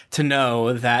to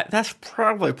know that that's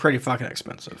probably pretty fucking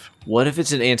expensive. What if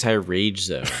it's an anti-rage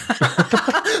zone?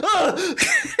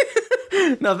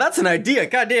 Now that's an idea.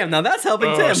 Goddamn, now that's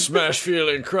helping Tim. Smash feel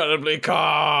incredibly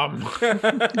calm.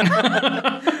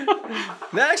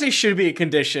 That actually should be a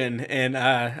condition in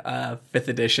 5th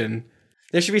edition.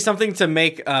 There should be something to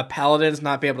make paladins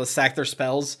not be able to sack their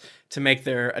spells to make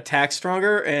their attacks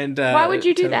stronger. And Why would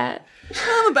you do that?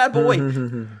 I'm a bad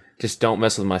boy. Just don't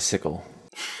mess with my sickle.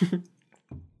 I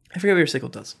forget what your sickle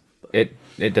does. It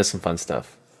does some fun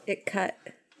stuff. It cut.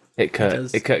 It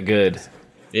cut good.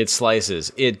 It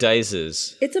slices. It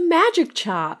dices. It's a magic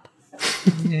chop.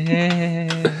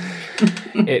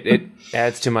 It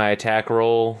adds to my attack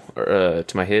roll or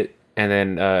to my hit, and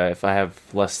then if I have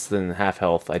less than half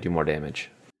health, I do more damage,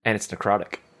 and it's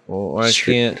necrotic. Well,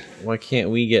 why can't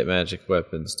we get magic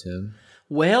weapons, Tim?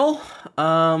 Well,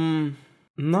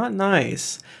 not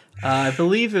nice. I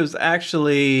believe it was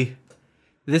actually.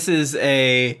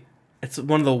 It's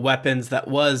one of the weapons that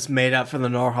was made up for the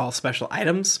Norhall special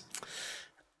items.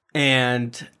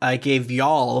 And I gave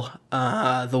y'all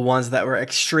the ones that were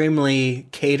extremely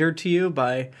catered to you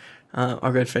by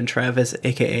our good friend Travis,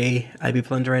 aka IB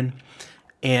Plunderin.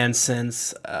 And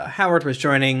since Howard was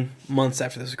joining months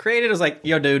after this was created, I was like,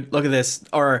 yo, dude, look at this.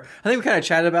 Or I think we kind of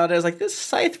chatted about it. I was like, this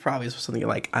scythe probably is something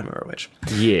like I'm a witch.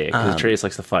 Yeah, because Atreus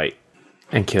likes to fight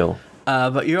and kill.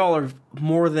 But you all are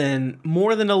more than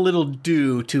a little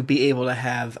due to be able to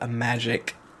have a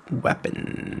magic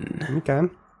weapon. Okay.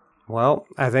 Well,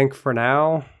 I think for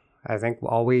now, as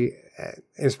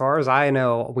far as I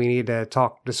know, we need to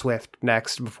talk to Swift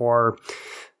next before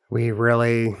we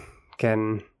really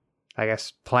can, I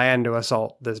guess, plan to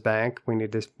assault this bank. We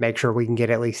need to make sure we can get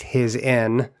at least his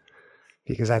in,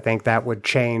 because I think that would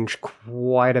change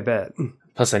quite a bit.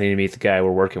 Plus, I need to meet the guy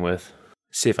we're working with.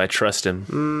 See if I trust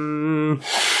him.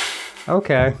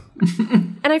 Okay.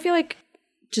 And I feel like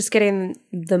just getting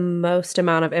the most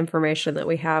amount of information that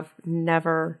we have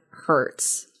never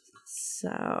hurts.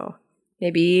 So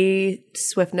maybe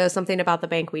Swift knows something about the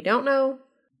bank we don't know.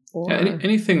 Or... Yeah,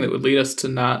 anything that would lead us to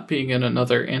not being in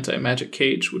another anti-magic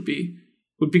cage would be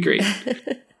great.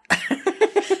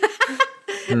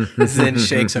 Zen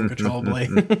shakes uncontrollably.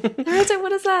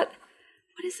 What is that?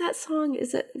 What is that song?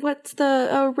 What's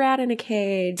the rat in a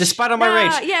cage? Despite all my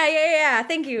rage. Yeah.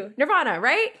 Thank you. Nirvana,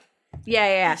 right?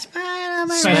 Yeah.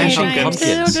 Smashing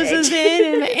Pumpkins.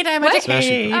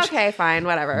 Okay, fine,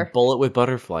 whatever. Bullet with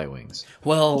butterfly wings.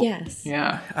 Well, Yes.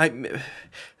 Yeah.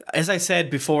 As I said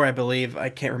before, I believe, I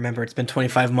can't remember, it's been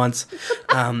 25 months.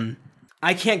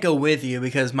 I can't go with you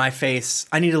because my face,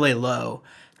 I need to lay low.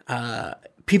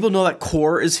 People know that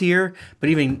Core is here, but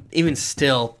even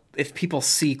still, if people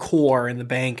see Core in the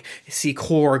bank, see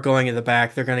Core going in the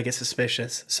back, they're going to get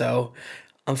suspicious. So,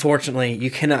 unfortunately, you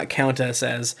cannot count us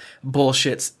as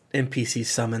bullshit NPC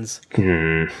summons.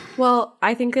 Well,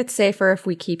 I think it's safer if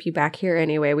we keep you back here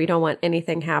anyway. We don't want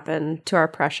anything happen to our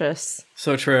precious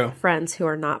So true. friends who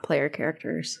are not player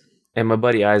characters. And my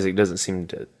buddy Isaac doesn't seem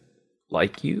to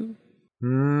like you.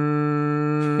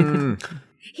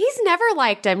 He's never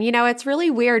liked him. You know, it's really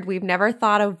weird. We've never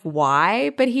thought of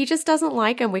why, but he just doesn't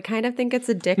like him. We kind of think it's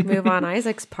a dick move on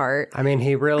Isaac's part. I mean,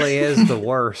 he really is the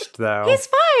worst, though. He's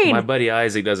fine. My buddy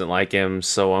Isaac doesn't like him,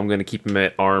 so I'm going to keep him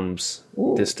at arm's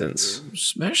distance.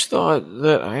 Smash thought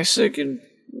that Isaac and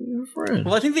your friend.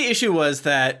 Well, I think the issue was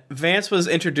that Vance was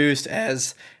introduced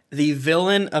as the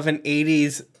villain of an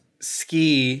 80s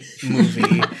ski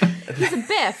movie. He's a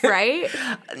Biff, right?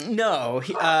 No,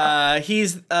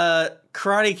 he's a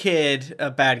Karate Kid,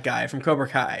 a bad guy from Cobra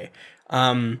Kai.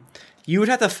 You would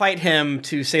have to fight him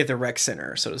to save the rec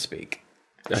center, so to speak.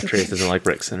 Atreus doesn't like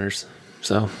rec centers,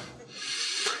 so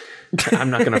I'm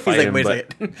not going to fight like, him, "Wait a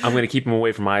but second." I'm going to keep him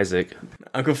away from Isaac.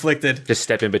 I'm conflicted. Just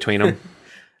step in between them.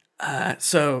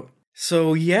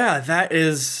 So yeah, that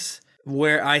is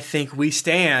where I think we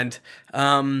stand.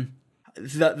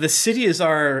 The city is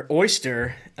our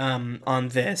oyster on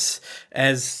this,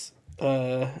 as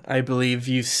I believe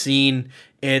you've seen.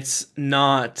 It's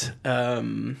not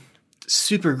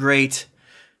super great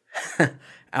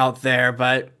out there,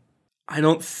 but I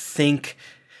don't think.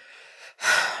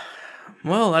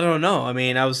 Well, I don't know. I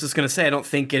mean, I was just gonna say I don't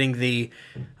think getting the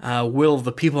will of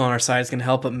the people on our side is gonna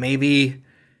help, but maybe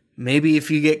if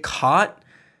you get caught,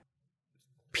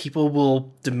 people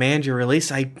will demand your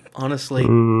release. I honestly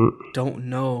don't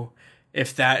know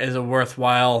if that is a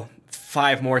worthwhile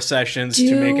 5 more sessions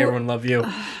to make everyone love you.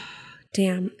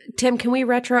 Damn. Tim, can we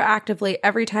retroactively,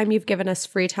 every time you've given us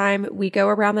free time, we go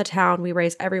around the town, we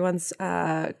raise everyone's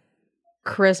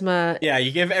charisma. Yeah,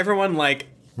 you give everyone like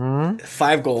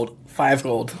 5 gold, 5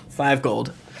 gold, 5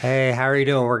 gold. Hey, how are you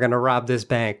doing? We're going to rob this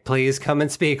bank. Please come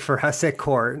and speak for us at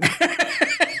court.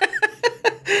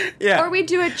 Yeah. Or we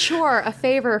do a chore, a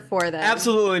favor for them.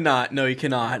 Absolutely not. No, you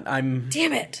cannot.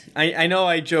 Damn it. I know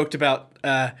I joked about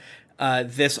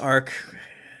this arc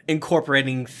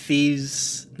incorporating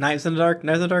thieves, knives in the dark,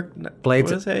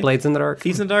 Blades what did I say? Blades in the dark.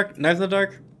 Thieves in the dark, knives in the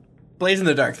dark, blades in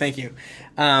the dark. Thank you.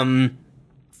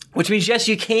 Which means yes,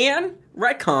 you can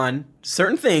retcon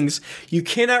certain things. You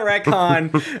cannot retcon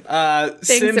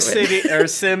SimCity or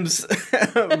Sims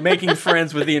making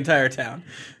friends with the entire town.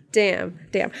 Damn.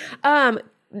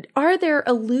 Are there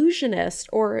illusionists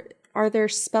or are there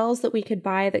spells that we could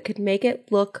buy that could make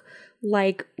it look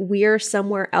like we're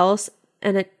somewhere else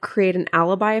and create an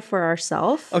alibi for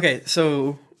ourselves? Okay,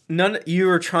 so you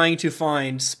are trying to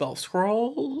find spell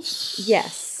scrolls?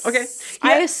 Yes. Okay.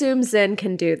 I assume Zen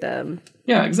can do them.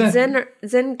 Yeah, exactly.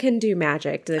 Zen can do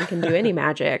magic. Zen can do any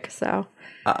magic, so.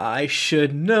 I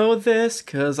should know this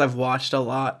because I've watched a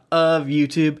lot of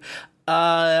YouTube.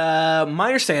 My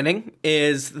understanding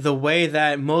is the way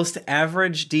that most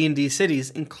average D&D cities,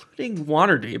 including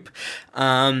Waterdeep,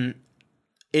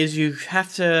 is you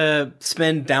have to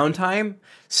spend downtime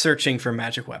searching for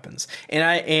magic weapons.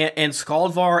 And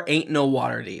Skaldvar ain't no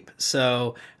Waterdeep.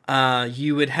 So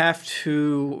you would have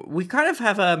to... We kind of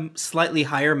have a slightly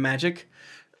higher magic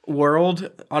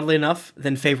world, oddly enough,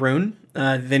 than Faerun,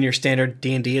 than your standard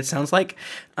D&D, it sounds like.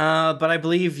 But I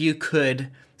believe you could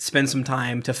spend some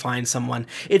time to find someone.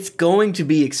 It's going to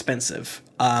be expensive.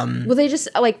 Well, they just,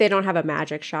 they don't have a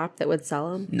magic shop that would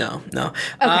sell them? No.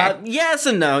 Okay. Yes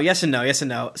and no.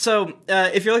 So,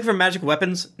 if you're looking for magic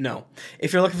weapons, no.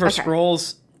 If you're looking for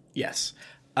scrolls, yes.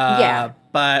 Yeah.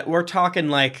 But we're talking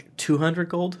like 200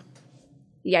 gold.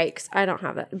 Yikes. I don't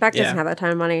have that. Beck doesn't have that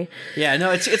time of money. Yeah, no,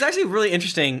 it's actually really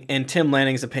interesting in Tim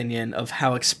Lanning's opinion of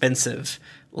how expensive,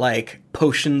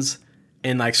 potions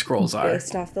and, scrolls are.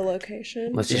 Based off the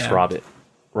location. Let's just rob it.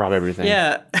 Rob everything.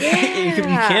 Yeah. you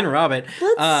can rob it.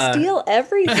 Let's steal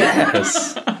everything.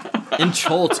 In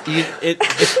Cholt,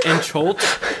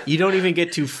 you don't even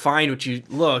get to find what you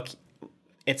look.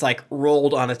 It's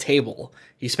rolled on a table.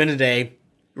 You spend a day,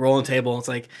 roll on a table. It's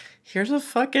like, here's a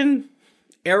fucking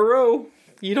arrow.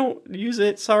 You don't use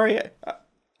it. Sorry,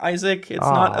 Isaac. It's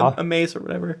not a mace or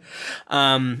whatever.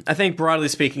 I think broadly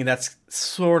speaking, that's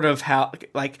sort of how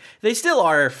they still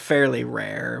are fairly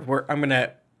rare. We're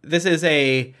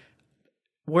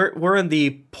in the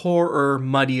poorer,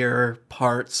 muddier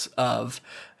parts of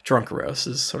Drunkeros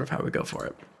is sort of how we go for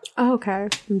it. Oh, okay.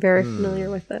 I'm very familiar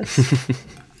with this.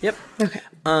 Yep. Okay.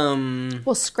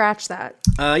 We'll scratch that.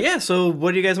 Yeah, so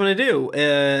what do you guys want to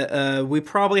do? We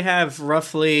probably have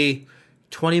roughly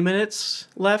 20 minutes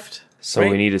left. So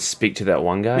we need to speak to that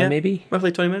one guy, maybe?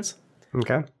 Roughly 20 minutes.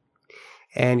 Okay.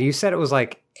 And you said it was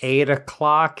 8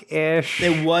 o'clock-ish?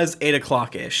 It was 8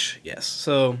 o'clock-ish, yes.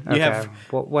 So you have...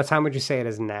 What time would you say it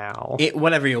is now?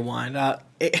 Whatever you want.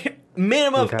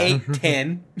 Minimum of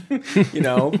 8:10,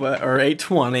 or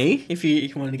 8:20 if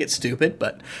you wanted to get stupid.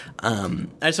 But I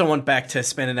just don't want Beck to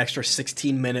spend an extra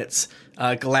 16 minutes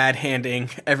glad handing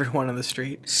everyone on the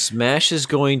street. Smash is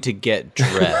going to get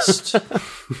dressed.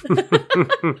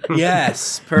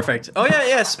 Yes, perfect. Oh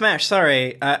yeah, Smash.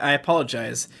 Sorry, I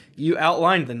apologize. You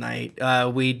outlined the night.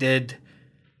 We did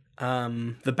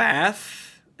the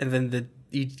bath, and then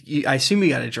I assume you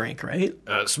got a drink, right?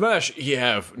 Smash, you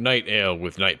have night ale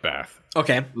with night bath.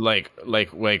 Okay. Like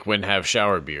when have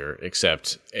shower beer,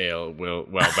 except ale will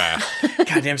bath.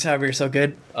 Goddamn sour beer, so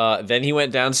good. Then he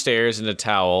went downstairs in a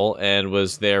towel and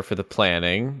was there for the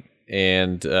planning,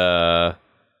 and now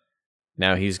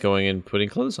he's going and putting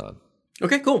clothes on.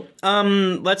 Okay, cool.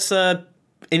 Let's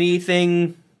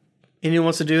anything anyone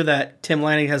wants to do that Tim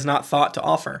Lanning has not thought to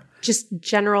offer? Just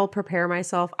general prepare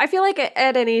myself. I feel like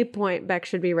at any point Beck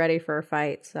should be ready for a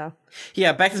fight. So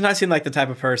Yeah, Beck does not seem like the type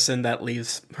of person that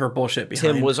leaves her bullshit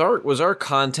behind. Tim, was our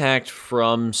contact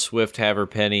from Swift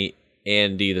Haverpenny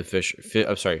Andy the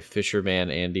Fisherman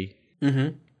Andy?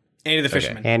 Andy the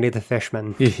Fisherman. Andy the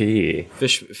Fishman.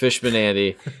 Fishman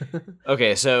Andy.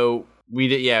 Okay, so we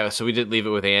did leave it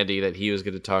with Andy that he was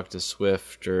going to talk to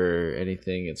Swift or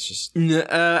anything. It's just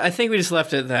I think we just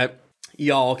left it that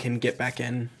y'all can get back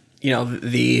in. You know,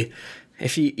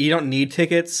 if you don't need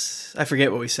tickets, I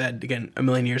forget what we said again a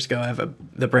million years ago. I have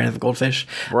the brand of goldfish.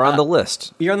 we're on the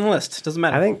list. You're on the list. Doesn't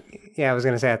matter. I was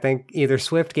going to say, I think either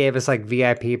Swift gave us like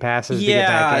VIP passes to get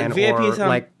back in, VIP or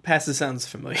like passes sounds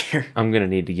familiar. I'm gonna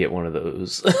need to get one of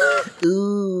those. I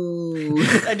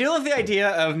do love the idea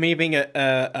of me being a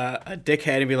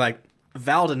dickhead and be like,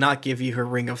 Val did not give you her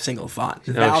ring of single thought.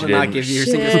 Val she did not didn't. give you your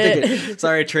single ticket.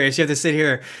 Sorry, Trace. You have to sit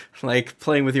here, like,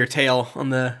 playing with your tail on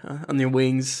your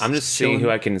wings. I'm just seeing who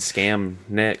I can scam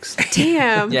next.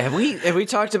 damn. Yeah, have we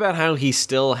talked about how he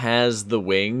still has the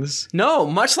wings? No,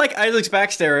 much like Isaac's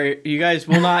backstory, you guys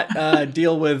will not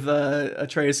deal with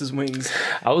Atreus' wings.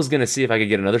 I was gonna see if I could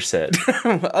get another set.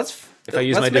 Let's If I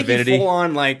use my make divinity. you full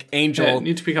on like angel. Yeah,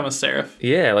 need to become a seraph.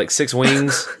 Yeah, like 6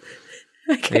 wings.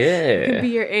 I could be Yeah.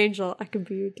 your angel. I could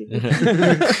be your demon.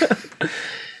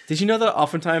 Did you know that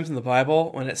oftentimes in the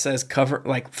Bible, when it says cover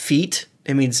like feet,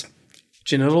 it means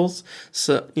genitals?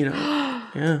 So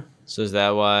yeah. So is that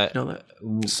why? Know that.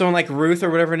 So when like Ruth or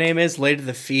whatever her name is laid at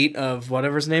the feet of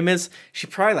whatever his name is, she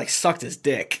probably like sucked his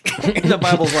dick. And the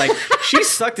Bible's like, she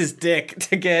sucked his dick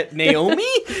to get Naomi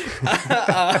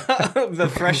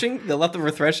the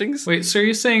leftover threshings. Wait, so are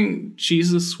you saying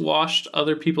Jesus washed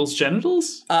other people's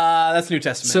genitals? That's New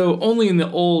Testament. So only in the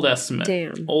Old Testament.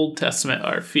 Damn. Old Testament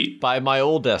are feet. By my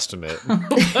old estimate.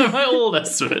 My Old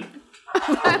Testament.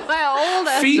 My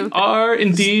old Feet are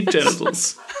indeed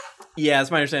genitals. Yeah,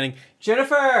 that's my understanding.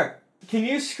 Jennifer, can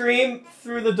you scream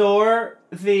through the door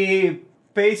the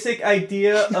basic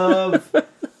idea of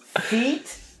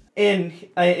feet in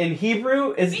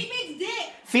Hebrew is Feet means dick.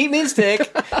 feet means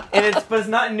dick, and but it's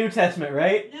not in New Testament,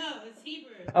 right? No, it's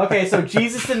Hebrew. Okay, so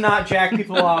Jesus did not jack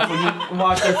people off when he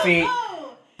washed their feet,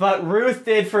 Oh, but Ruth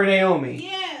did for Naomi.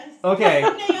 yes. Okay.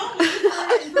 Naomi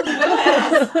for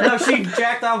Boaz. No, she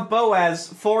jacked off Boaz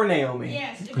for Naomi.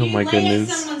 Yes. If Oh you my lay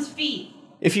goodness. at someone's feet,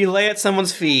 If you lay at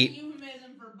someone's feet,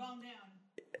 euphemism for bum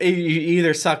down. you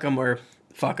either suck them or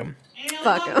fuck them. And I'm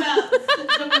Fuck talking about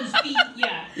someone's feet.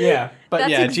 Yeah. Yeah, but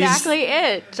That's yeah, exactly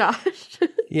it, Josh.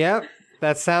 Yep,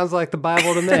 that sounds like the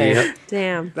Bible to me. Yep.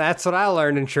 Damn. That's what I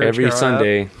learned in church Every growing up.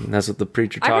 Sunday. That's what the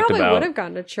preacher I talked probably would about. have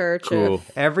gone to church. Cool.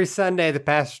 Every Sunday, the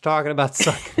pastor's talking about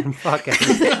sucking and fucking.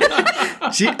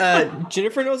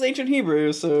 Jennifer knows ancient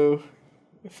Hebrew, so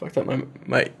I fucked up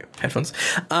my headphones.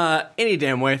 Any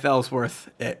damn way, that was worth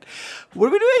it. What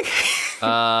are we doing?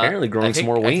 Apparently growing some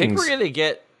more I think wings. we're gonna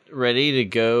get ready to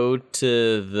go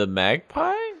to the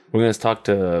Magpie. We're gonna talk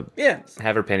to Yeah,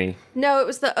 Haverpenny. No, it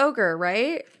was the ogre,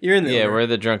 right? you're in the Yeah, order. we're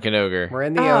the drunken ogre. We're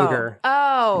in the ogre.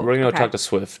 Oh. We're gonna okay. go talk to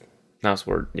Swift. Nice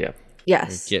word. Yeah.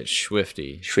 Yes. Get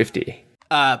Swifty. Swifty.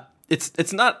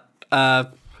 It's not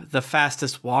the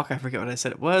fastest walk. I forget what I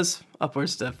said it was.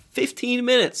 Upwards to 15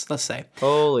 minutes, let's say.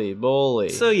 Holy moly!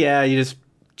 So yeah, you just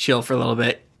chill for a little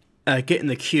bit, get in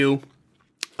the queue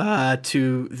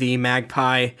to the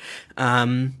Magpie.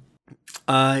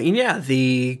 And yeah,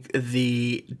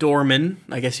 the doorman,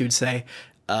 I guess you would say,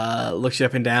 looks you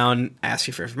up and down, asks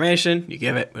you for information. You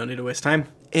give it. We don't need to waste time.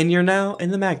 And you're now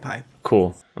in the Magpie.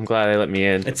 Cool. I'm glad they let me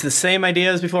in. It's the same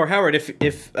idea as before, Howard. If you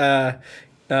don't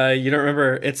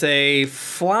remember, it's a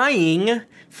floating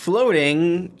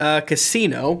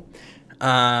casino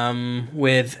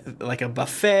with like a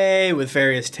buffet with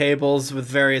various tables with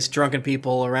various drunken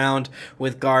people around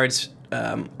with guards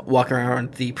walking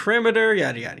around the perimeter,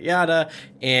 yada yada yada.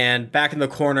 And back in the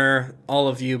corner, all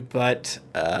of you but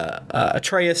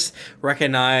Atreus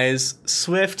recognize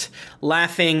Swift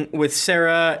laughing with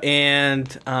Sarah and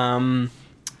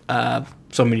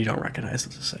someone you don't recognize,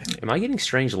 let's just say. Am I getting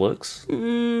strange looks?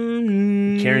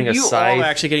 Carrying a You scythe. all are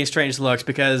actually getting strange looks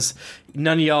because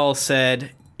none of y'all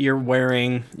said you're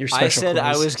wearing your special I said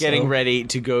I clothes, was getting so- ready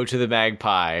to go to the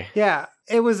Magpie. Yeah,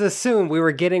 it was assumed we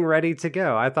were getting ready to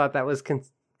go. I thought that was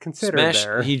considered Smash.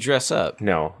 there. He dress up.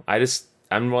 No,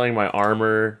 I'm wearing my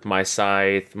armor, my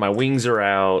scythe, my wings are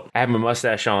out. I have my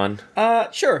mustache on.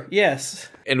 Sure, yes.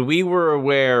 And we were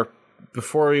aware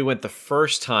before we went the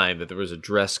first time that there was a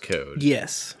dress code.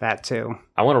 Yes. That too.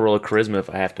 I want to roll a charisma if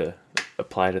I have to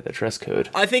apply to the dress code.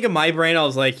 I think in my brain I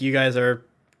was like, you guys are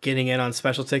getting in on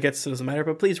special tickets, so it doesn't matter,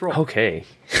 but please roll. Okay.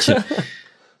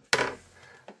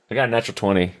 I got a natural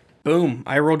 20. Boom.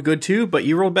 I rolled good too, but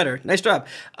you rolled better. Nice job.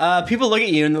 People look at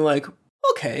you and they're like,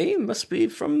 okay, must be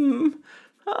from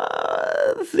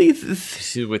With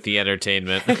the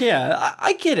entertainment. yeah,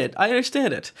 I get it. I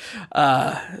understand it.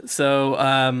 Want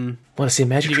to see a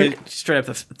magic you trick? go straight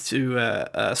up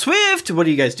to Swift. What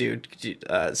do you guys do? Take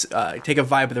a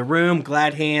vibe of the room.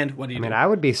 Glad hand. What do you I do? mean, I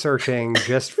would be searching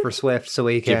just for Swift so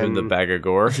we Give him can. the bag of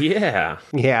gore. Yeah.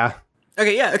 Yeah.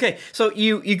 Okay, yeah, okay. So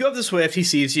you go up to Swift. He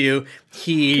sees you.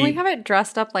 Can we have it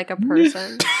dressed up like a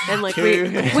person? And like we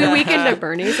weekend at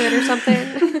Bernie's it or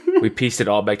something? We pieced it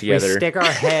all back We together. stick our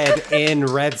head in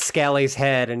Red Skelly's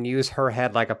head and use her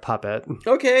head like a puppet.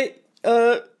 Okay.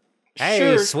 Hey,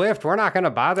 Sure. Swift, we're not going to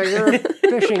bother your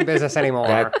fishing business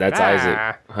anymore. That's Nah.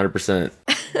 Isaac.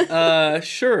 100%.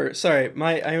 Sure. Sorry.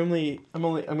 I'm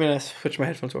gonna switch my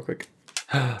headphones real quick.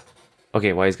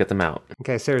 Okay, why he's got them out?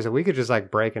 Okay, seriously, we could just like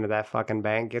break into that fucking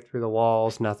bank, get through the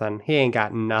walls, nothing. He ain't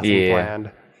got nothing Yeah.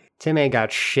 planned. Tim ain't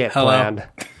got shit Hello. planned.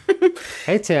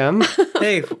 Hey, Tim.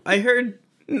 Hey, I heard.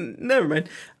 Never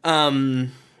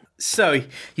mind. So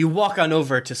you walk on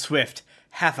over to Swift,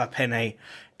 half a penny,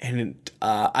 and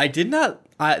I did not.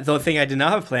 The thing I did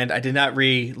not have planned, I did not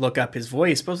look up his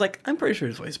voice, but I was like, I'm pretty sure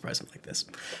his voice is probably something like this.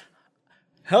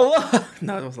 Hello.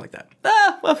 No, it wasn't like that.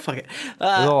 Well, fuck it.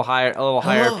 A little higher hello.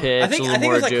 pitch, I think a little it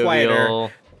more was, like, quieter.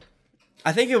 jovial.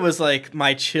 I think it was like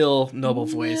my chill, noble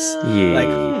voice. Yeah.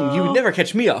 Like, you would never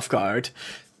catch me off guard.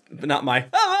 But not my,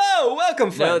 hello, welcome,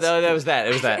 No, friends. that was that.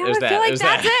 It was that. It was I that. feel It like was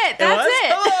that's that. it. That's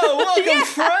it. Hello, welcome,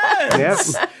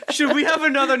 friends. Yep. Should we have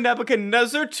another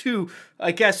Nebuchadnezzar to,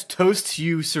 I guess, toast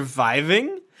you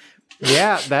surviving?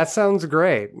 Yeah, that sounds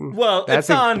great. Well, That's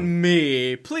it's on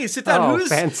me. Please sit down. Oh, Who's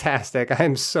fantastic.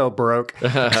 I'm so broke.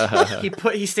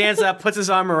 he stands up, puts his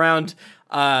arm around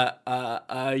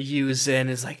you, Zen,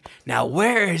 is like, now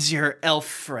where is your elf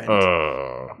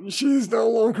friend? She's no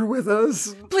longer with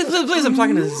us. Please, I'm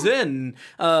talking to Zen.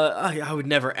 I would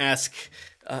never ask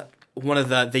one of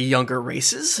the younger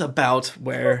races about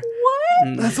where.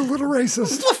 That's a little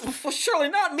racist. Surely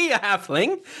not me, a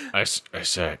halfling.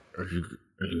 Isaac, are you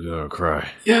gonna cry?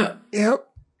 Yeah. Yep,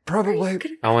 probably.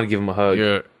 I want to give him a hug.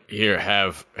 Here,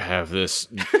 have this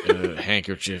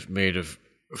handkerchief made of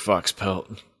fox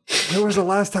pelt. When was the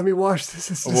last time you washed this?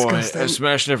 It's Boy, disgusting.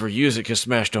 Smash never use it because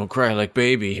Smash don't cry like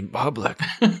baby in public.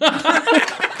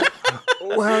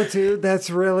 Wow, dude,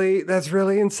 that's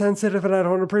really insensitive, and I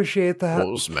don't appreciate that.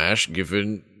 Well, Smash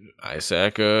given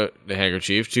Isaac the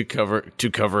handkerchief to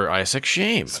cover Isaac's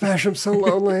shame. Smash, I'm so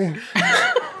lonely.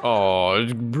 Oh,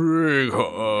 big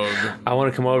hug. I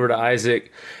want to come over to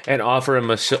Isaac and offer him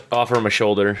a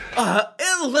shoulder.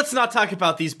 Let's not talk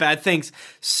about these bad things.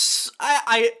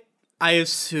 I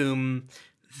assume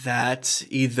that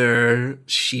either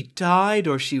she died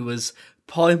or she was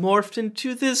polymorphed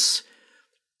into this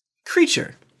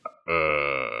creature.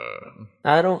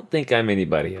 I don't think I'm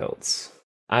anybody else.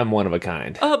 I'm one of a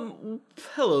kind.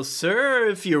 Hello, sir.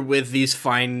 If you're with these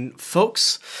fine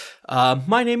folks,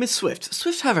 my name is Swift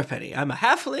Haverpenny. I'm a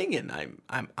halfling, and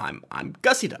I'm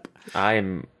gussied up.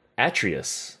 I'm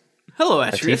Atreus. Hello,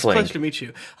 Ashley. It's a tiefling. pleasure to meet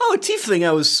you. Oh, a tiefling.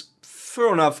 I was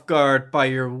thrown off guard by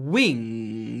your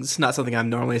wings. Not something I'm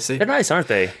normally see. They're nice, aren't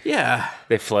they? Yeah.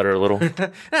 They flutter a little.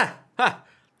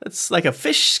 That's like a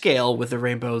fish scale with the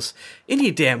rainbows.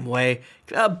 Any damn way.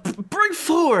 Bring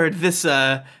forward this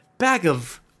bag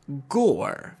of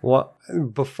gore. Well,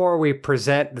 before we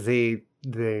present the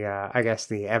I guess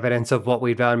the evidence of what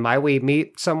we've done, might we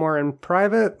meet somewhere in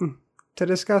private to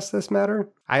discuss this matter?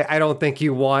 I don't think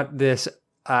you want this,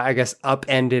 I guess,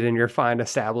 upended in your fine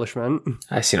establishment.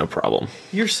 I see no problem.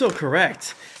 You're so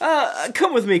correct.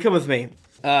 Come with me.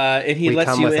 And he We lets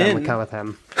come you with him. in We come with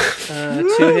him.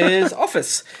 to his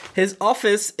office. His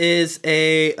office is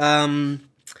a. I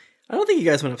don't think you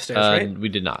guys went upstairs, right? We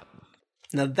did not.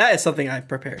 Now that is something I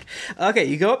prepared. Okay,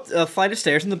 you go up a flight of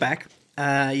stairs in the back.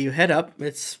 You head up.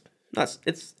 It's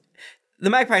the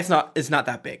Magpie is not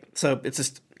that big, so it's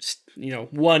just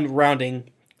one rounding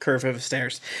curve of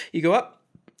stairs. You go up.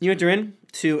 You enter in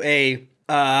to a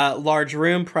large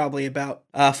room, probably about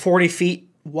 40 feet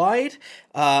wide,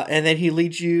 and then he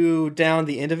leads you down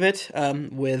the end of it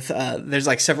with there's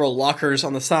like several lockers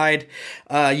on the side.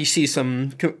 You see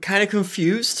some kind of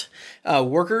confused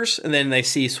workers, and then they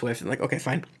see Swift and like, okay,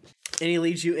 fine. And he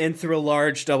leads you in through a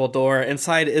large double door.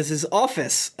 Inside is his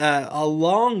office, a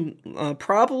long,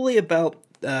 probably about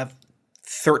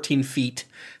 13 feet,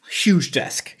 huge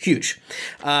desk, huge,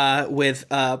 with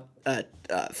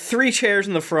 3 chairs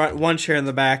in the front, 1 chair in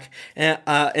the back, and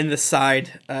in the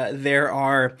side there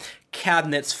are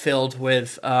cabinets filled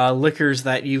with liquors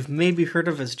that you've maybe heard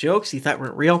of as jokes, you thought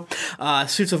weren't real,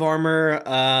 suits of armor,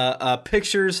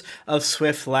 pictures of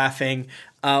Swift laughing.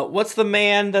 What's the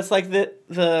man that's like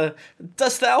the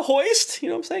dost thou hoist? You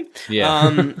know what I'm saying?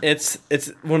 Yeah. It's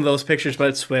one of those pictures, but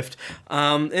it's Swift.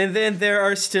 And then there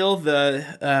are still the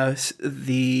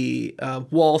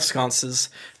wall sconces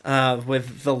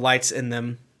with the lights in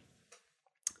them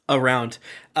around.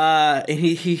 And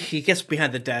he gets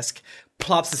behind the desk,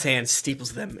 plops his hands,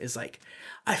 steeples them, is like,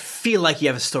 I feel like you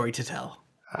have a story to tell.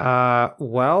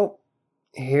 Well,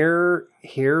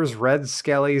 here's Red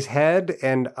Skelly's head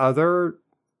and other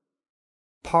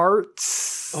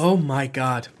parts. Oh my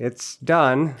god. It's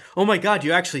done. Oh my god,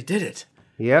 you actually did it.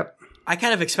 Yep. I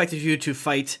kind of expected you to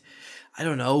fight, I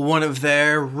don't know, one of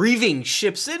their reaving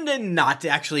ships and then not to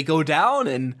actually go down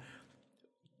and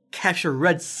capture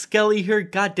Red Skelly her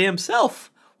goddamn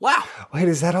self. Wow. Wait,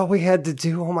 is that all we had to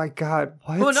do? Oh my god.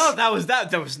 What? Well, no, that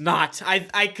was not.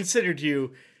 I considered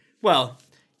you, well,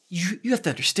 you have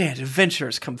to understand,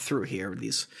 adventurers come through here,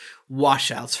 these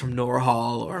washouts from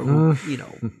Norhall or,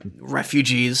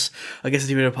 refugees, I guess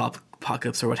it's even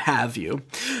apocalypse or what have you.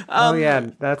 Oh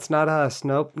yeah, that's not us.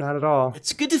 Nope, not at all.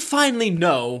 It's good to finally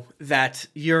know that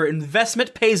your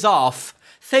investment pays off.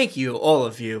 Thank you, all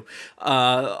of you.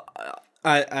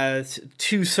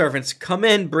 2 servants come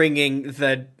in bringing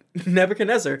the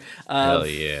Nebuchadnezzar. Hell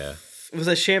yeah. Was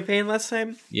it champagne last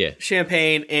time? Yeah.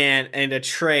 Champagne and a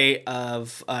tray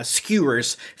of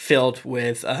skewers filled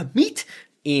with meat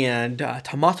and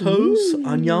tomatoes,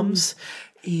 onions,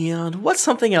 and what's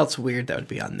something else weird that would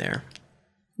be on there?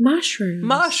 Mushrooms.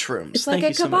 Mushrooms. It's like Thank a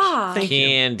you so much. kebab. Thank you.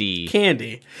 Candy.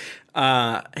 Candy.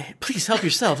 Please help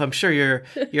yourself. I'm sure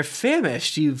you're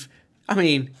famished. You've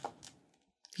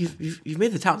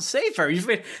made the town safer. You've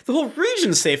made the whole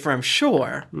region safer, I'm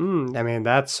sure. I mean,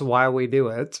 that's why we do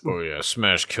it. Oh yeah,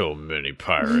 smash kill mini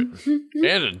pirate. And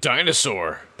a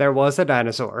dinosaur. There was a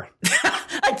dinosaur.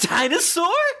 A dinosaur?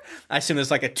 I assume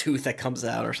there's like a tooth that comes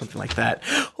out or something like that.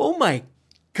 Oh my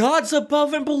gods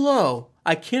above and below.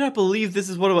 I cannot believe this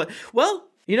is what it was. Well,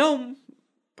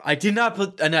 I did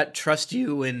not trust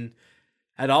you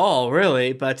at all,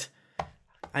 really, but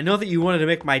I know that you wanted to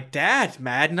make my dad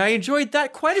mad, and I enjoyed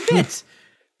that quite a bit.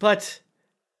 But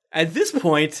at this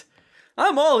point,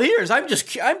 I'm all ears. I'm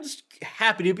just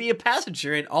happy to be a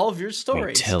passenger in all of your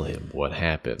stories. Tell him what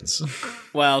happens.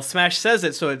 Well, Smash says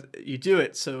it, so you do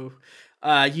it. So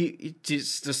you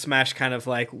just Smash kind of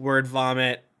like word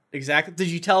vomit. Exactly. Did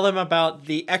you tell them about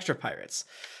the extra pirates?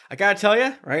 I gotta tell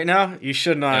you right now, you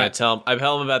should not. I tell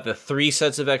him about the 3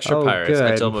 sets of extra pirates.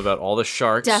 Good. I tell him about all the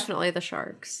sharks. Definitely the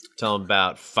sharks. Tell him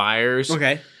about fires.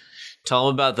 Okay. Tell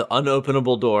him about the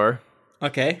unopenable door.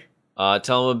 Okay.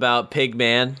 Tell him about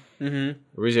Pigman. Mm-hmm.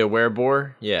 Or is he a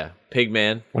wereboar? Yeah,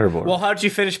 Pigman. Wereboar. Well, how did you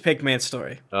finish Pigman's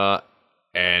story?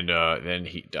 And then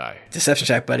he died. Deception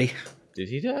check, buddy. Did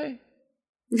he die?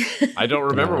 I don't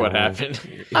remember what happened.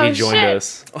 He joined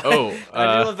us. Oh,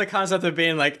 I do love the concept of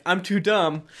being like, I'm too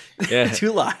dumb yeah.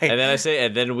 to lie.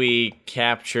 And then we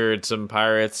captured some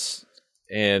pirates,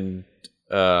 and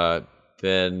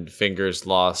then Fingers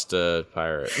lost a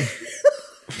pirate.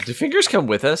 Did Fingers come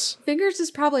with us? Fingers is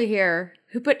probably here.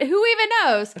 Who even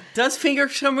knows? Does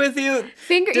Fingers come with you?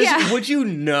 Yeah. Would you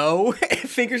know if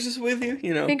Fingers is with you?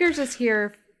 Fingers is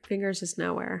here. Fingers is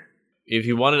nowhere. If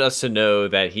he wanted us to know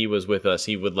that he was with us,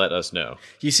 he would let us know.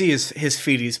 You see his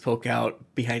feeties poke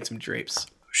out behind some drapes.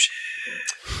 Oh,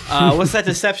 shit. What's that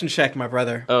deception check, my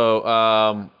brother?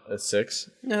 Oh, that's 6.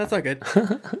 No, that's not good.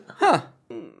 Huh.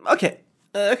 Okay.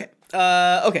 Okay.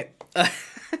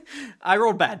 I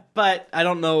rolled bad, but I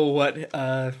don't know what...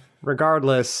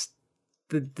 Regardless,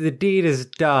 the deed is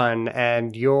done,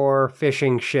 and your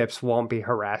fishing ships won't be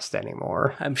harassed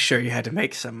anymore. I'm sure you had to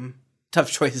make some tough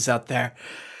choices out there.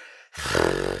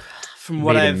 From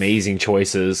what Made I've... amazing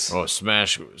choices. Oh,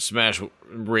 Smash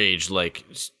raged like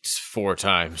 4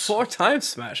 times. 4 times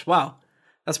Smash. Wow.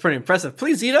 That's pretty impressive.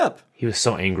 Please eat up. He was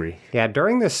so angry. Yeah,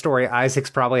 during this story, Isaac's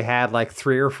probably had like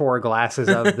 3 or 4 glasses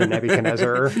of the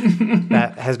Nebuchadnezzar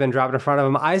that has been dropped in front of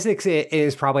him. Isaac's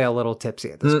is probably a little tipsy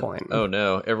at this point. Oh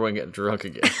no, everyone getting drunk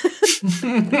again.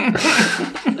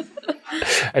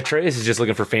 Atreus is just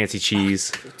looking for fancy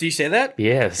cheese. Do you say that?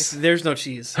 Yes. There's no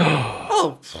cheese.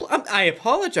 Oh, I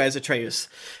apologize, Atreus.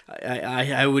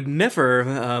 I would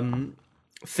never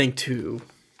think to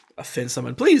offend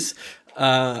someone. Please.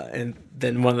 And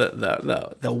then one of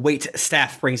the wait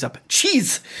staff brings up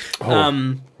cheese.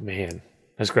 Man,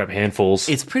 I just grab handfuls.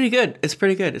 It's pretty good. It's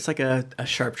pretty good. It's like a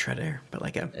sharp cheddar, but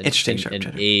like an interesting sharp an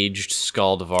cheddar. aged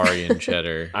Skaldavarian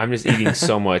cheddar. I'm just eating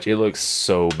so much. It looks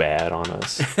so bad on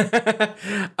us.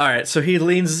 All right, so he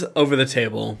leans over the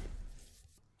table.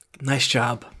 Nice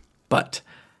job, but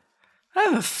I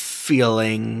have a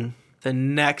feeling the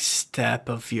next step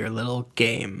of your little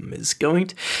game is going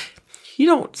to... You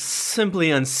don't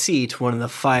simply unseat one of the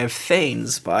 5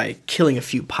 Thanes by killing a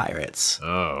few pirates.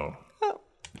 Oh.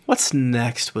 What's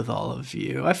next with all of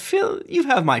you? I feel you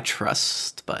have my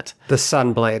trust, but... The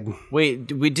Sunblade.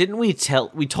 Wait, we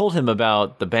told him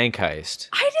about the bank heist.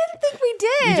 I didn't think we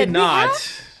did. You did We not.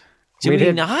 have- Did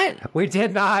we not? We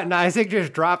did not, and Isaac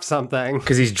just dropped something.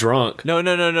 Because he's drunk. No. I'm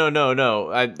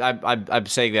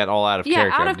saying that all out of Yeah,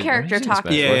 character. out of I've been- character I've seen talk.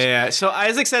 Smash Yeah, Bros. yeah, yeah. So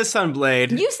Isaac says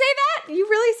Sunblade. You say that? You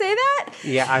really say that?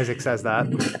 Yeah, Isaac says that.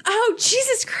 Oh,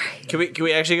 Jesus Christ. Can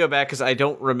we actually go back, because I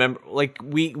don't remember. Like,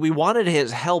 we wanted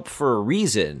his help for a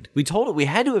reason. We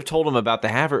had to have told him about the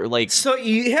Haver. Like, So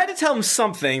you had to tell him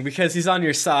something because he's on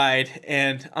your side,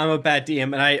 and I'm a bad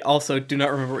DM, and I also do not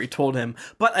remember what you told him.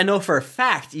 But I know for a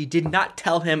fact you did not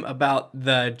tell him about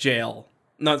the jail.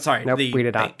 No, sorry, Nope, the we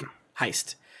did not. bank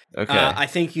heist. okay, I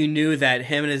think you knew that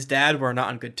him and his dad were not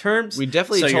on good terms. we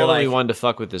definitely so told you're him like, we wanted to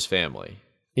fuck with his family.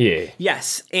 Yeah.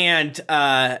 Yes, and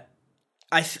I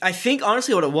think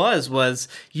honestly what it was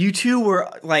you two were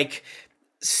like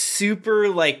super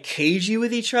like cagey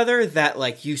with each other that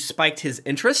like you spiked his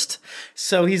interest.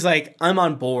 So he's like, I'm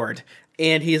on board.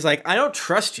 And he's like, I don't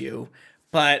trust you,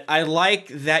 but I like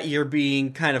that you're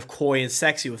being kind of coy and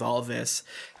sexy with all of this.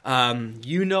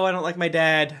 You know I don't like my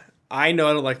dad. I know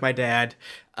I don't like my dad.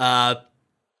 I'm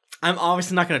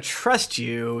obviously not going to trust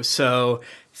you, so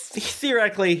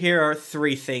theoretically, here are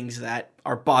 3 things that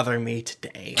are bothering me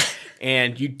today.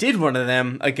 And you did one of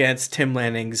them against Tim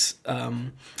Lanning's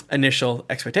initial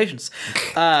expectations.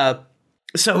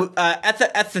 So at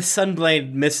the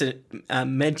Sunblade mentions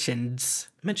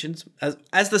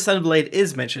as the Sunblade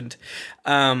is mentioned,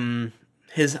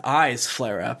 his eyes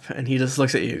flare up, and he just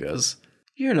looks at you and goes,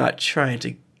 "You're not trying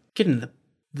to get in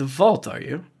the vault, are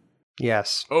you?"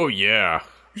 Yes. Oh yeah.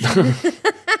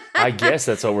 I guess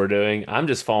that's what we're doing. I'm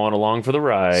just following along for the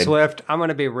ride. Swift, I'm going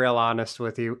to be real honest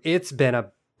with you. It's been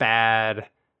a bad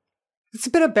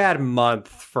month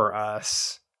for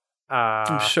us.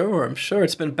 I'm sure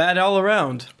it's been bad all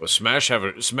around. Well, Smash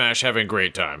having a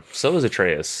great time. So is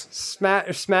Atreus.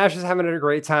 Smash is having a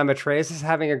great time. Atreus is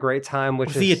having a great time,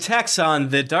 which The is attacks on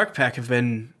the Dark Pack have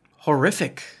been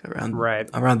horrific around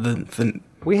the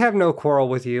we have no quarrel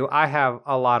with you. I have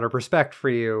a lot of respect for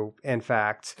you, in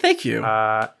fact. Thank you.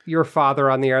 Your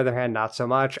father, on the other hand, not so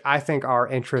much. I think our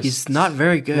interests... He's not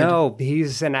very good. No,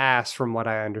 he's an ass from what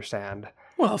I understand.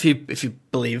 Well, if you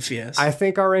believe, yes. I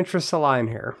think our interests align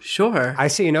here. Sure. I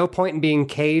see no point in being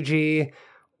cagey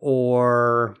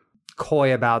or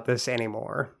coy about this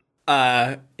anymore.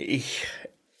 Elbows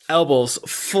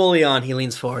fully on, he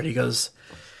leans forward. He goes,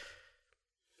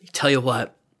 "Tell you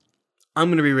what, I'm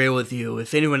going to be real with you.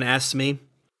 If anyone asks me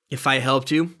if I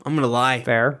helped you, I'm going to lie.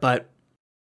 Fair. But,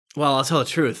 well, I'll tell the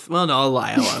truth. Well, no, I'll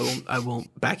lie. I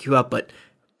won't back you up, but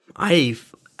I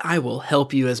will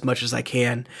help you as much as I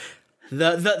can.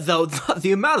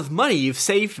 The amount of money you've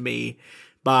saved me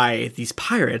by these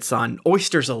pirates on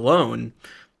oysters alone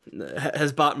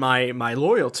has bought my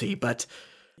loyalty, but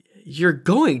you're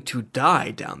going to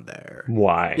die down there.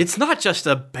 Why? It's not just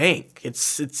a bank. It's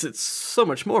so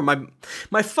much more.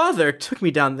 My father took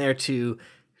me down there to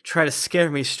try to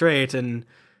scare me straight, and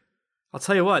I'll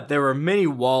tell you what, there were many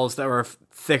walls that were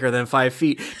thicker than 5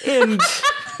 feet, and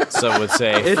Some would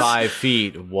say 5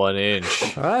 feet, 1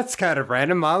 inch. Well, that's kind of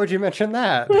random. Why would you mention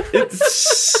that?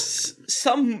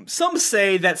 some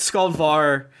say that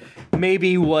Skaldvar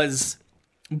maybe was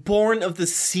born of the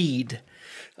seed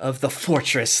of the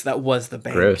fortress that was the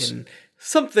bank. Gross. And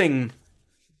something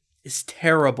is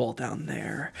terrible down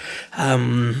there.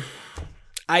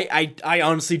 I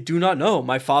honestly do not know.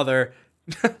 My father,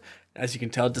 as you can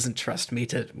tell, doesn't trust me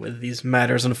with these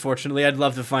matters, unfortunately. I'd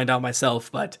love to find out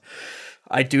myself, but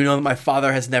I do know that my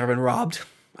father has never been robbed.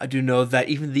 I do know that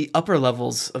even the upper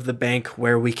levels of the bank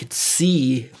where we could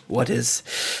see what is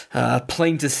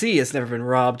plain to see has never been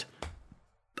robbed.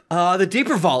 The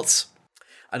deeper vaults.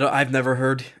 I've never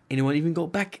heard anyone even go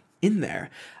back in there.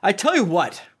 I tell you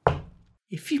what,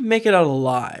 if you make it out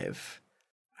alive,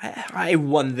 I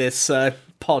won this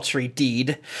paltry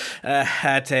deed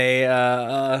at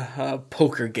a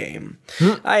poker game.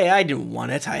 I didn't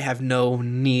want it. I have no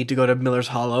need to go to Miller's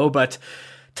Hollow, but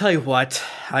tell you what,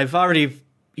 you've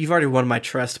already won my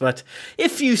trust, but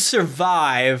if you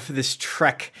survive this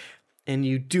trek and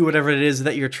you do whatever it is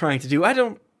that you're trying to do,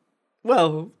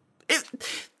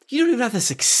 You don't even have to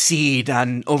succeed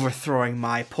on overthrowing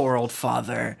my poor old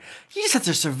father. You just have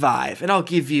to survive, and I'll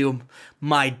give you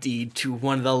my deed to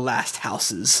one of the last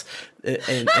houses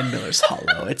in Miller's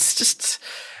Hollow. It's just...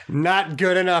 Not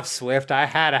good enough, Swift. I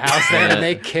had a house there and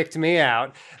they kicked me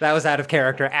out. That was out of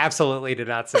character. Absolutely did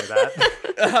not say that.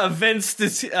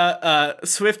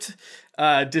 Swift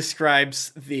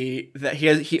describes that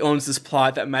he owns this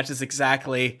plot that matches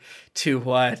exactly to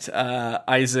what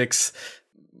Isaac's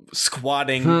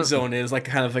squatting zone is, like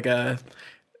kind of like a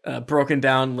broken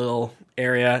down little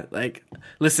area. Like,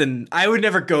 listen, I would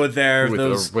never go there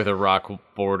with a rock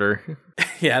border.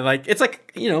 Yeah, like it's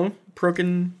like,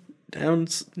 broken down,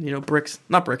 bricks,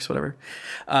 not bricks, whatever,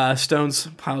 stones,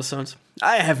 pile of stones.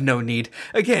 I have no need.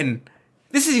 Again,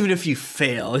 this is even if you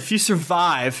fail. If you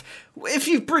survive, if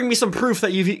you bring me some proof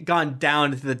that you've gone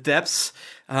down into the depths,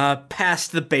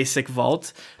 past the basic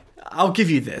vault, I'll give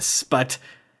you this. But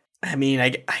I mean,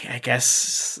 I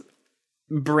guess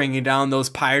bringing down those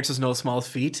pirates is no small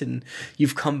feat, and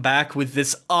you've come back with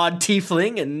this odd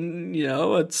tiefling, and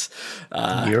it's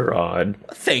You're odd.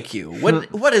 Thank you.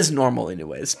 What is normal,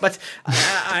 anyways? But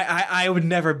I would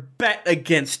never bet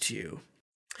against you.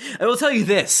 I will tell you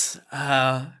this: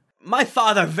 my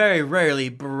father very rarely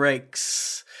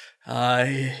breaks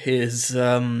his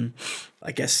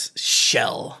I guess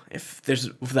shell, if there's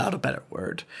without a better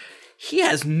word. He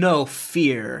has no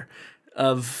fear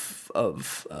of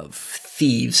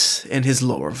thieves in his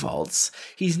lower vaults.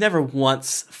 He's never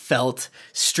once felt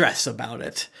stress about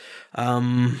it.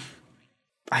 I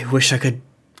wish I could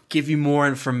give you more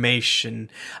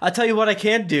information. I'll tell you what I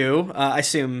can do. I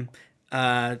assume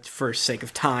for sake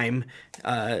of time.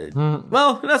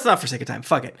 Well, that's not for sake of time.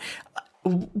 Fuck it.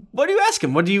 What do you ask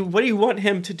him? What do you want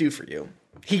him to do for you?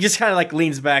 He just kind of like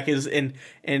leans back and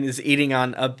is eating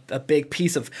on a big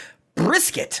piece of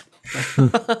brisket.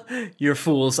 You're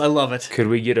fools. I love it. Could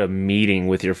we get a meeting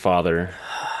with your father?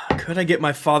 Could I get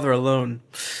my father alone?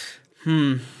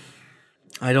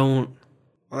 I don't.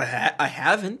 I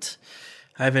haven't.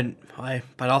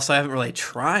 But also I haven't really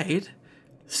tried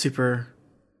super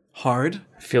hard.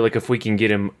 I feel like if we can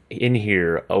get him in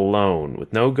here alone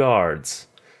with no guards,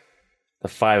 the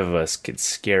five of us could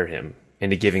scare him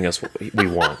into giving us what we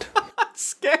want.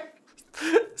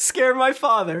 Scare my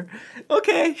father.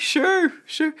 Okay, sure.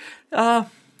 Well,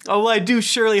 I do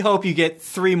surely hope you get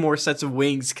 3 more sets of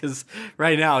wings, because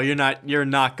right now you're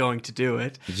not going to do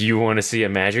it. You want to see a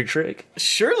magic trick?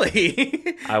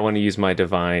 Surely. I want to use my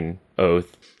divine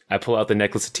oath. I pull out the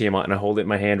necklace of Tiamat and I hold it in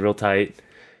my hand real tight,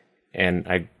 and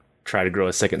I try to grow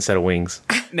a second set of wings.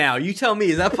 Now, you tell me,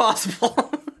 is that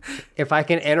possible? If I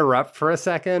can interrupt for a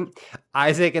second,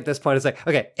 Isaac at this point is like,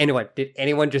 okay, anyway, did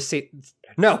anyone just see?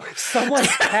 No, someone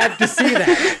had to see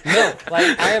that. No,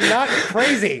 I am not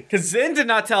crazy. Because Zin did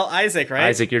not tell Isaac, right?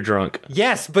 Isaac, you're drunk.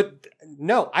 Yes, but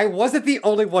no, I wasn't the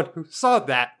only one who saw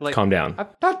that. Calm down. I'm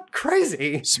not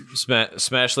crazy.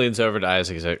 Smash leans over to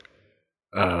Isaac. He's like,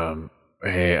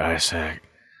 hey, Isaac,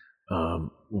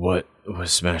 what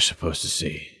was Smash supposed to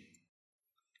see?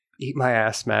 Eat my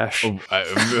ass, Smash.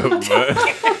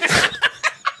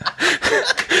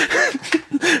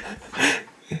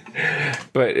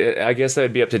 But I guess that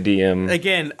would be up to DM.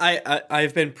 Again,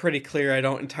 I've been pretty clear. I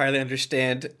don't entirely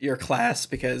understand your class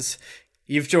because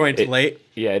you've joined late.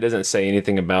 Yeah, it doesn't say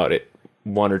anything about it.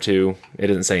 1 or 2. It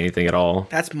doesn't say anything at all.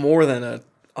 That's more than a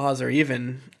odds or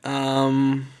even.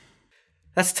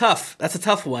 That's tough. That's a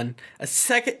tough one. A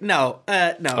second? No.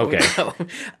 Okay. No.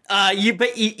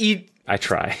 You. I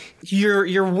try.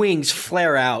 Your wings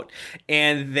flare out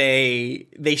and they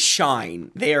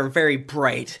shine. They are very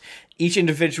bright. Each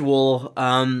individual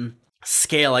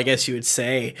scale, I guess you would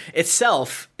say,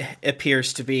 itself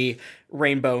appears to be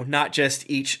rainbow, not just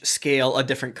each scale a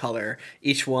different color.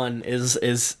 Each one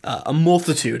is a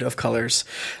multitude of colors.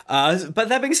 But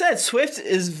that being said, Swift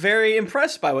is very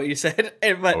impressed by what you said.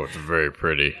 But, it's very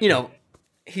pretty.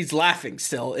 He's laughing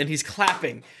still and he's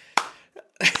clapping.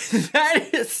 That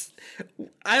is...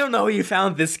 I don't know how you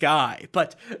found this guy,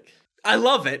 but I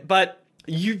love it. But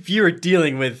you're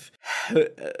dealing with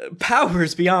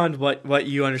powers beyond what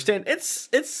you understand.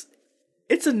 It's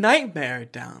a nightmare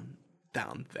down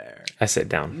there. I sit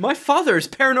down. My father is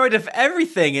paranoid of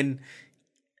everything, and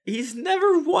he's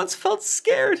never once felt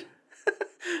scared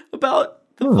about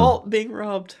the vault being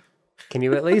robbed. Can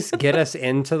you at least get us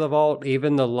into the vault,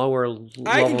 even the lower levels?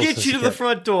 I can get you to the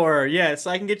front door. Yes,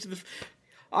 I can get to the...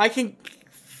 I can...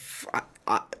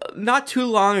 not too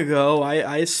long ago,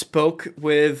 I spoke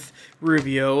with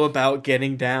Rubio about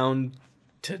getting down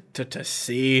to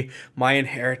see my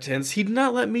inheritance. He'd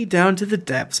not let me down to the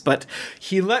depths, but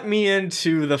he let me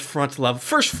into the front level,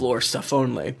 first floor stuff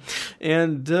only.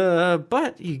 And I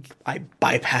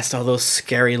bypassed all those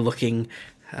scary looking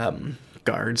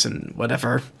guards and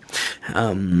whatever.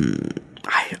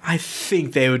 I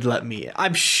think they would let me in.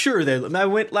 I'm sure they let me. I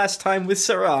went last time with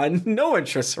Sarah, and no one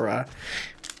trusts Sarah.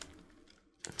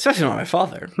 Especially not my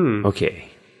father. Okay.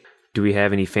 Do we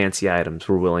have any fancy items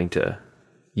we're willing to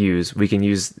use? We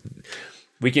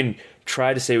can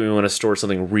try to say we want to store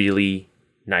something really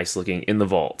nice looking in the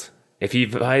vault. If he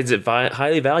finds it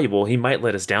highly valuable, he might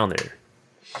let us down there.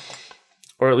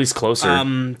 Or at least closer.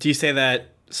 Do you say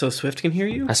that so Swift can hear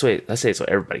you? I say it so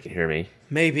everybody can hear me.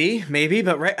 Maybe,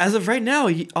 but as of right now,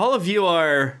 all of you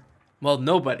are, well,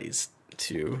 nobodies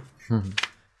to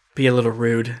be a little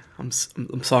rude. I'm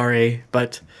sorry,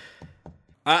 but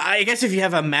I guess if you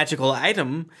have a magical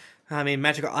item, I mean,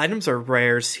 magical items are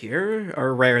rares here,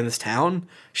 or rare in this town.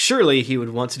 Surely he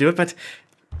would want to do it, but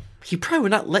he probably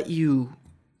would not let you.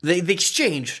 The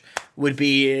exchange would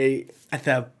be at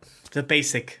the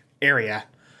basic area.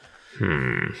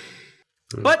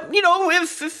 But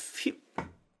if he,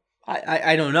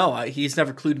 I don't know. He's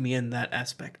never clued me in that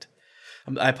aspect.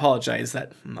 I apologize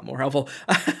that I'm not more helpful.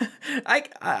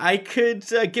 I could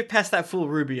get past that fool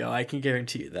Rubio. I can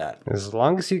guarantee you that. As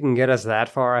long as you can get us that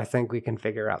far, I think we can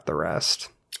figure out the rest.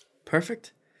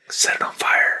 Perfect. Set it on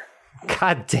fire.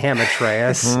 God damn,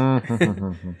 Atreus.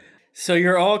 So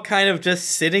you're all kind of just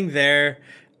sitting there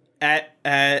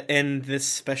in this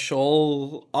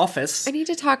special office. I need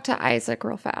to talk to Isaac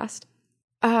real fast.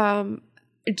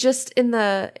 Just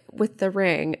with the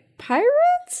ring.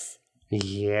 Pirates?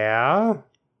 Yeah?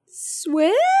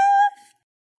 Swift?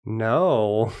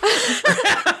 No.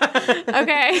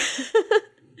 Okay.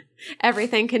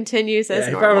 Everything continues as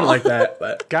You normal. probably wouldn't like that,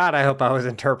 but God, I hope I was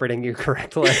interpreting you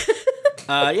correctly.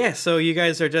 so you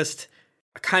guys are just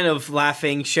kind of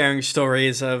laughing, sharing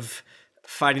stories of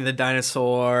fighting the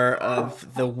dinosaur,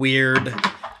 of the weird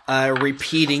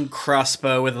repeating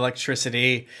crossbow with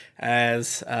electricity,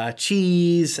 as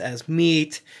cheese, as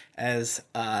meat, as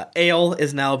ale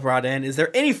is now brought in. Is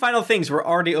there any final things? We're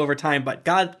already over time, but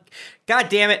God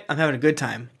damn it, I'm having a good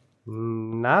time.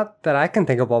 Not that I can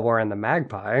think of while we're in the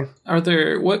Magpie. Are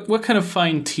there what kind of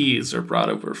fine teas are brought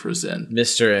over for Zen?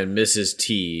 Mr. and Mrs.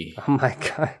 T. Oh my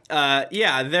god.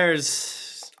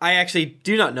 There's. I actually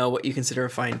do not know what you consider a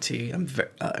fine tea.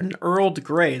 An Earl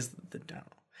Grey is the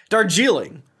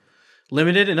Darjeeling,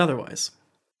 limited and otherwise.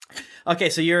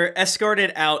 Okay, so you're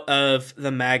escorted out of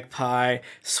the Magpie.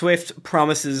 Swift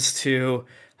promises to.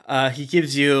 He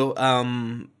gives you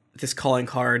this calling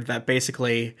card that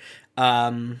basically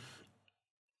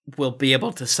will be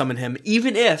able to summon him,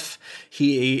 even if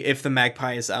the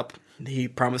Magpie is up. He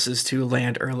promises to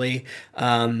land early.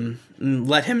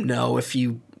 Let him know if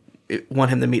you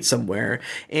want him to meet somewhere,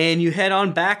 and you head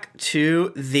on back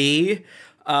to the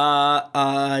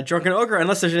Drunken Ogre,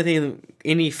 unless there's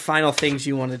any final things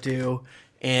you want to do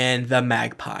in the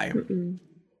Magpie.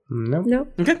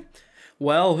 Nope. Okay.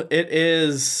 Well, it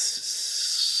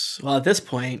is. Well, at this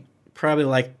point, probably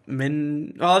like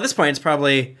at this point, it's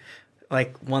probably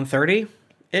like 1:30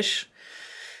 ish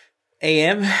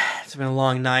a.m. It's been a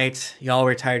long night. Y'all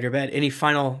retired your bed. Any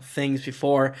final things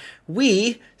before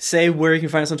we say where you can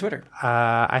find us on Twitter?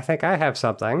 I think I have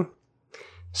something.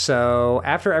 So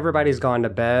after everybody's gone to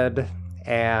bed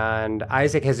and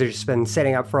Isaac has just been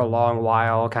sitting up for a long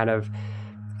while, kind of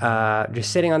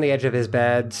just sitting on the edge of his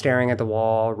bed, staring at the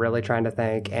wall, really trying to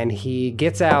think, and he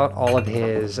gets out all of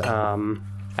his,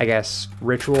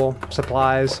 ritual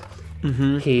supplies.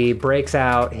 Mm-hmm. He breaks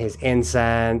out his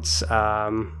incense,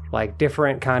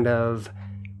 different kind of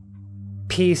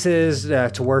pieces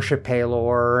to worship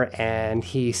Pelor, and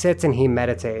he sits and he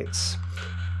meditates.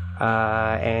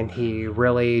 And he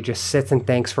really just sits and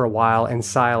thinks for a while in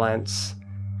silence.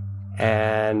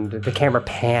 And the camera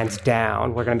pans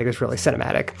down. We're going to make this really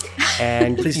cinematic.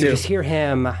 And you just hear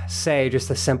him say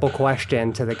just a simple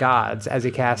question to the gods as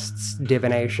he casts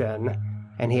divination.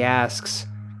 And he asks,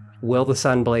 will the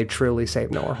Sunblade truly save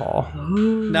Norhall?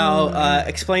 Now,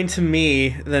 explain to me,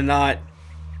 the not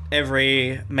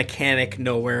every mechanic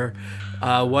nowhere,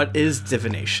 what is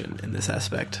divination in this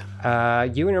aspect? You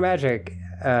and your magic...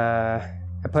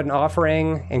 I put an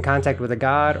offering in contact with a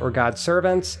god or god's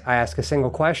servants. I ask a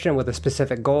single question with a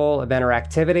specific goal, event, or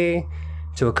activity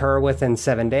to occur within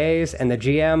 7 days, and the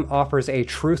GM offers a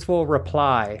truthful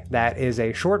reply that is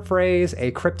a short phrase,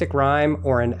 a cryptic rhyme,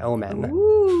 or an omen.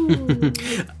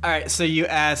 All right, so you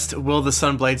asked, will the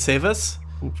Sunblade save us?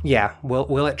 Yeah,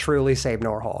 will it truly save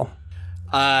Norhall?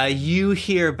 You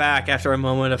hear back after a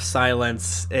moment of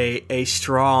silence a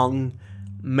strong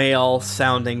male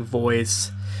sounding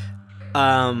voice.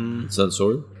 Sun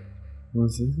Sword?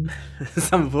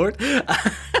 Some board.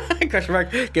 Question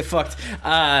mark. Get fucked.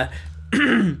 A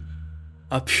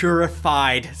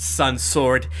purified sun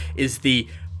sword is the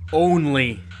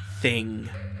only thing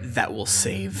that will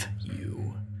save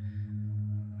you.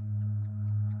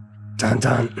 Dun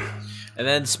dun. And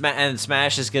then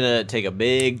Smash is gonna take a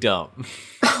big dump.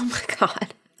 Oh my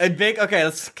god. A big. Okay,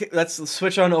 let's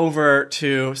switch on over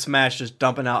to Smash just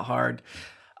dumping out hard.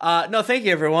 No, thank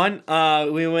you, everyone.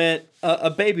 We went a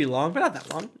baby long, but not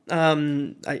that long.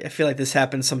 I feel like this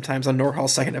happens sometimes on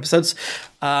Norhall's second episodes.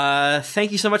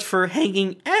 Thank you so much for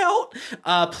hanging out.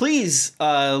 Please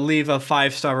leave a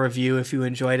 5-star review if you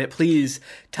enjoyed it. Please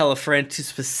tell a friend to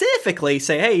specifically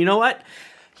say, hey, you know what?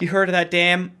 You heard of that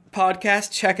damn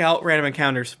podcast? Check out Random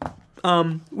Encounters.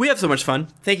 We have so much fun.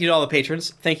 Thank you to all the patrons.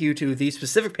 Thank you to these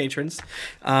specific patrons.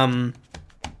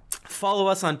 Follow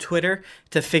us on Twitter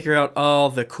to figure out all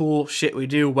the cool shit we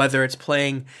do, whether it's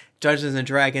playing Dungeons and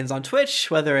Dragons on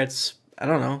Twitch, whether it's, I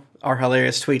don't know, our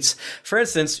hilarious tweets. For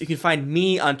instance, you can find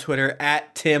me on Twitter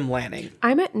at Tim Lanning.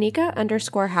 I'm at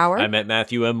Nika_Howard. I'm at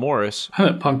Matthew M. Morris. I'm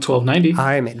at Punk1290.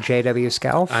 I'm at JW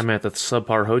Scalf. I'm at the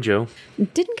Subpar Hojo.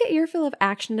 Didn't get your fill of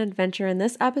action and adventure in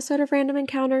this episode of Random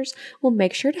Encounters? Well,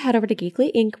 make sure to head over to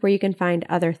Geekly Inc., where you can find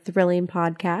other thrilling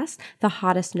podcasts, the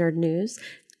hottest nerd news,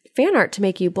 fan art to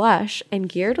make you blush, and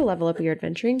gear to level up your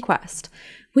adventuring quest.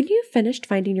 When you've finished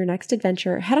finding your next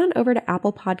adventure, head on over to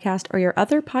Apple Podcast or your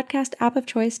other podcast app of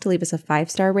choice to leave us a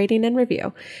 5-star rating and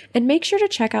review. And make sure to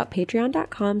check out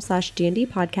patreon.com/D&D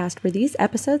podcast, where these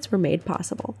episodes were made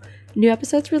possible. New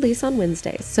episodes release on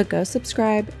Wednesdays, so go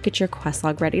subscribe, get your quest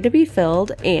log ready to be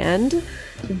filled, and...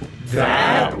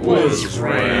 That was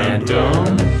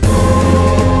random.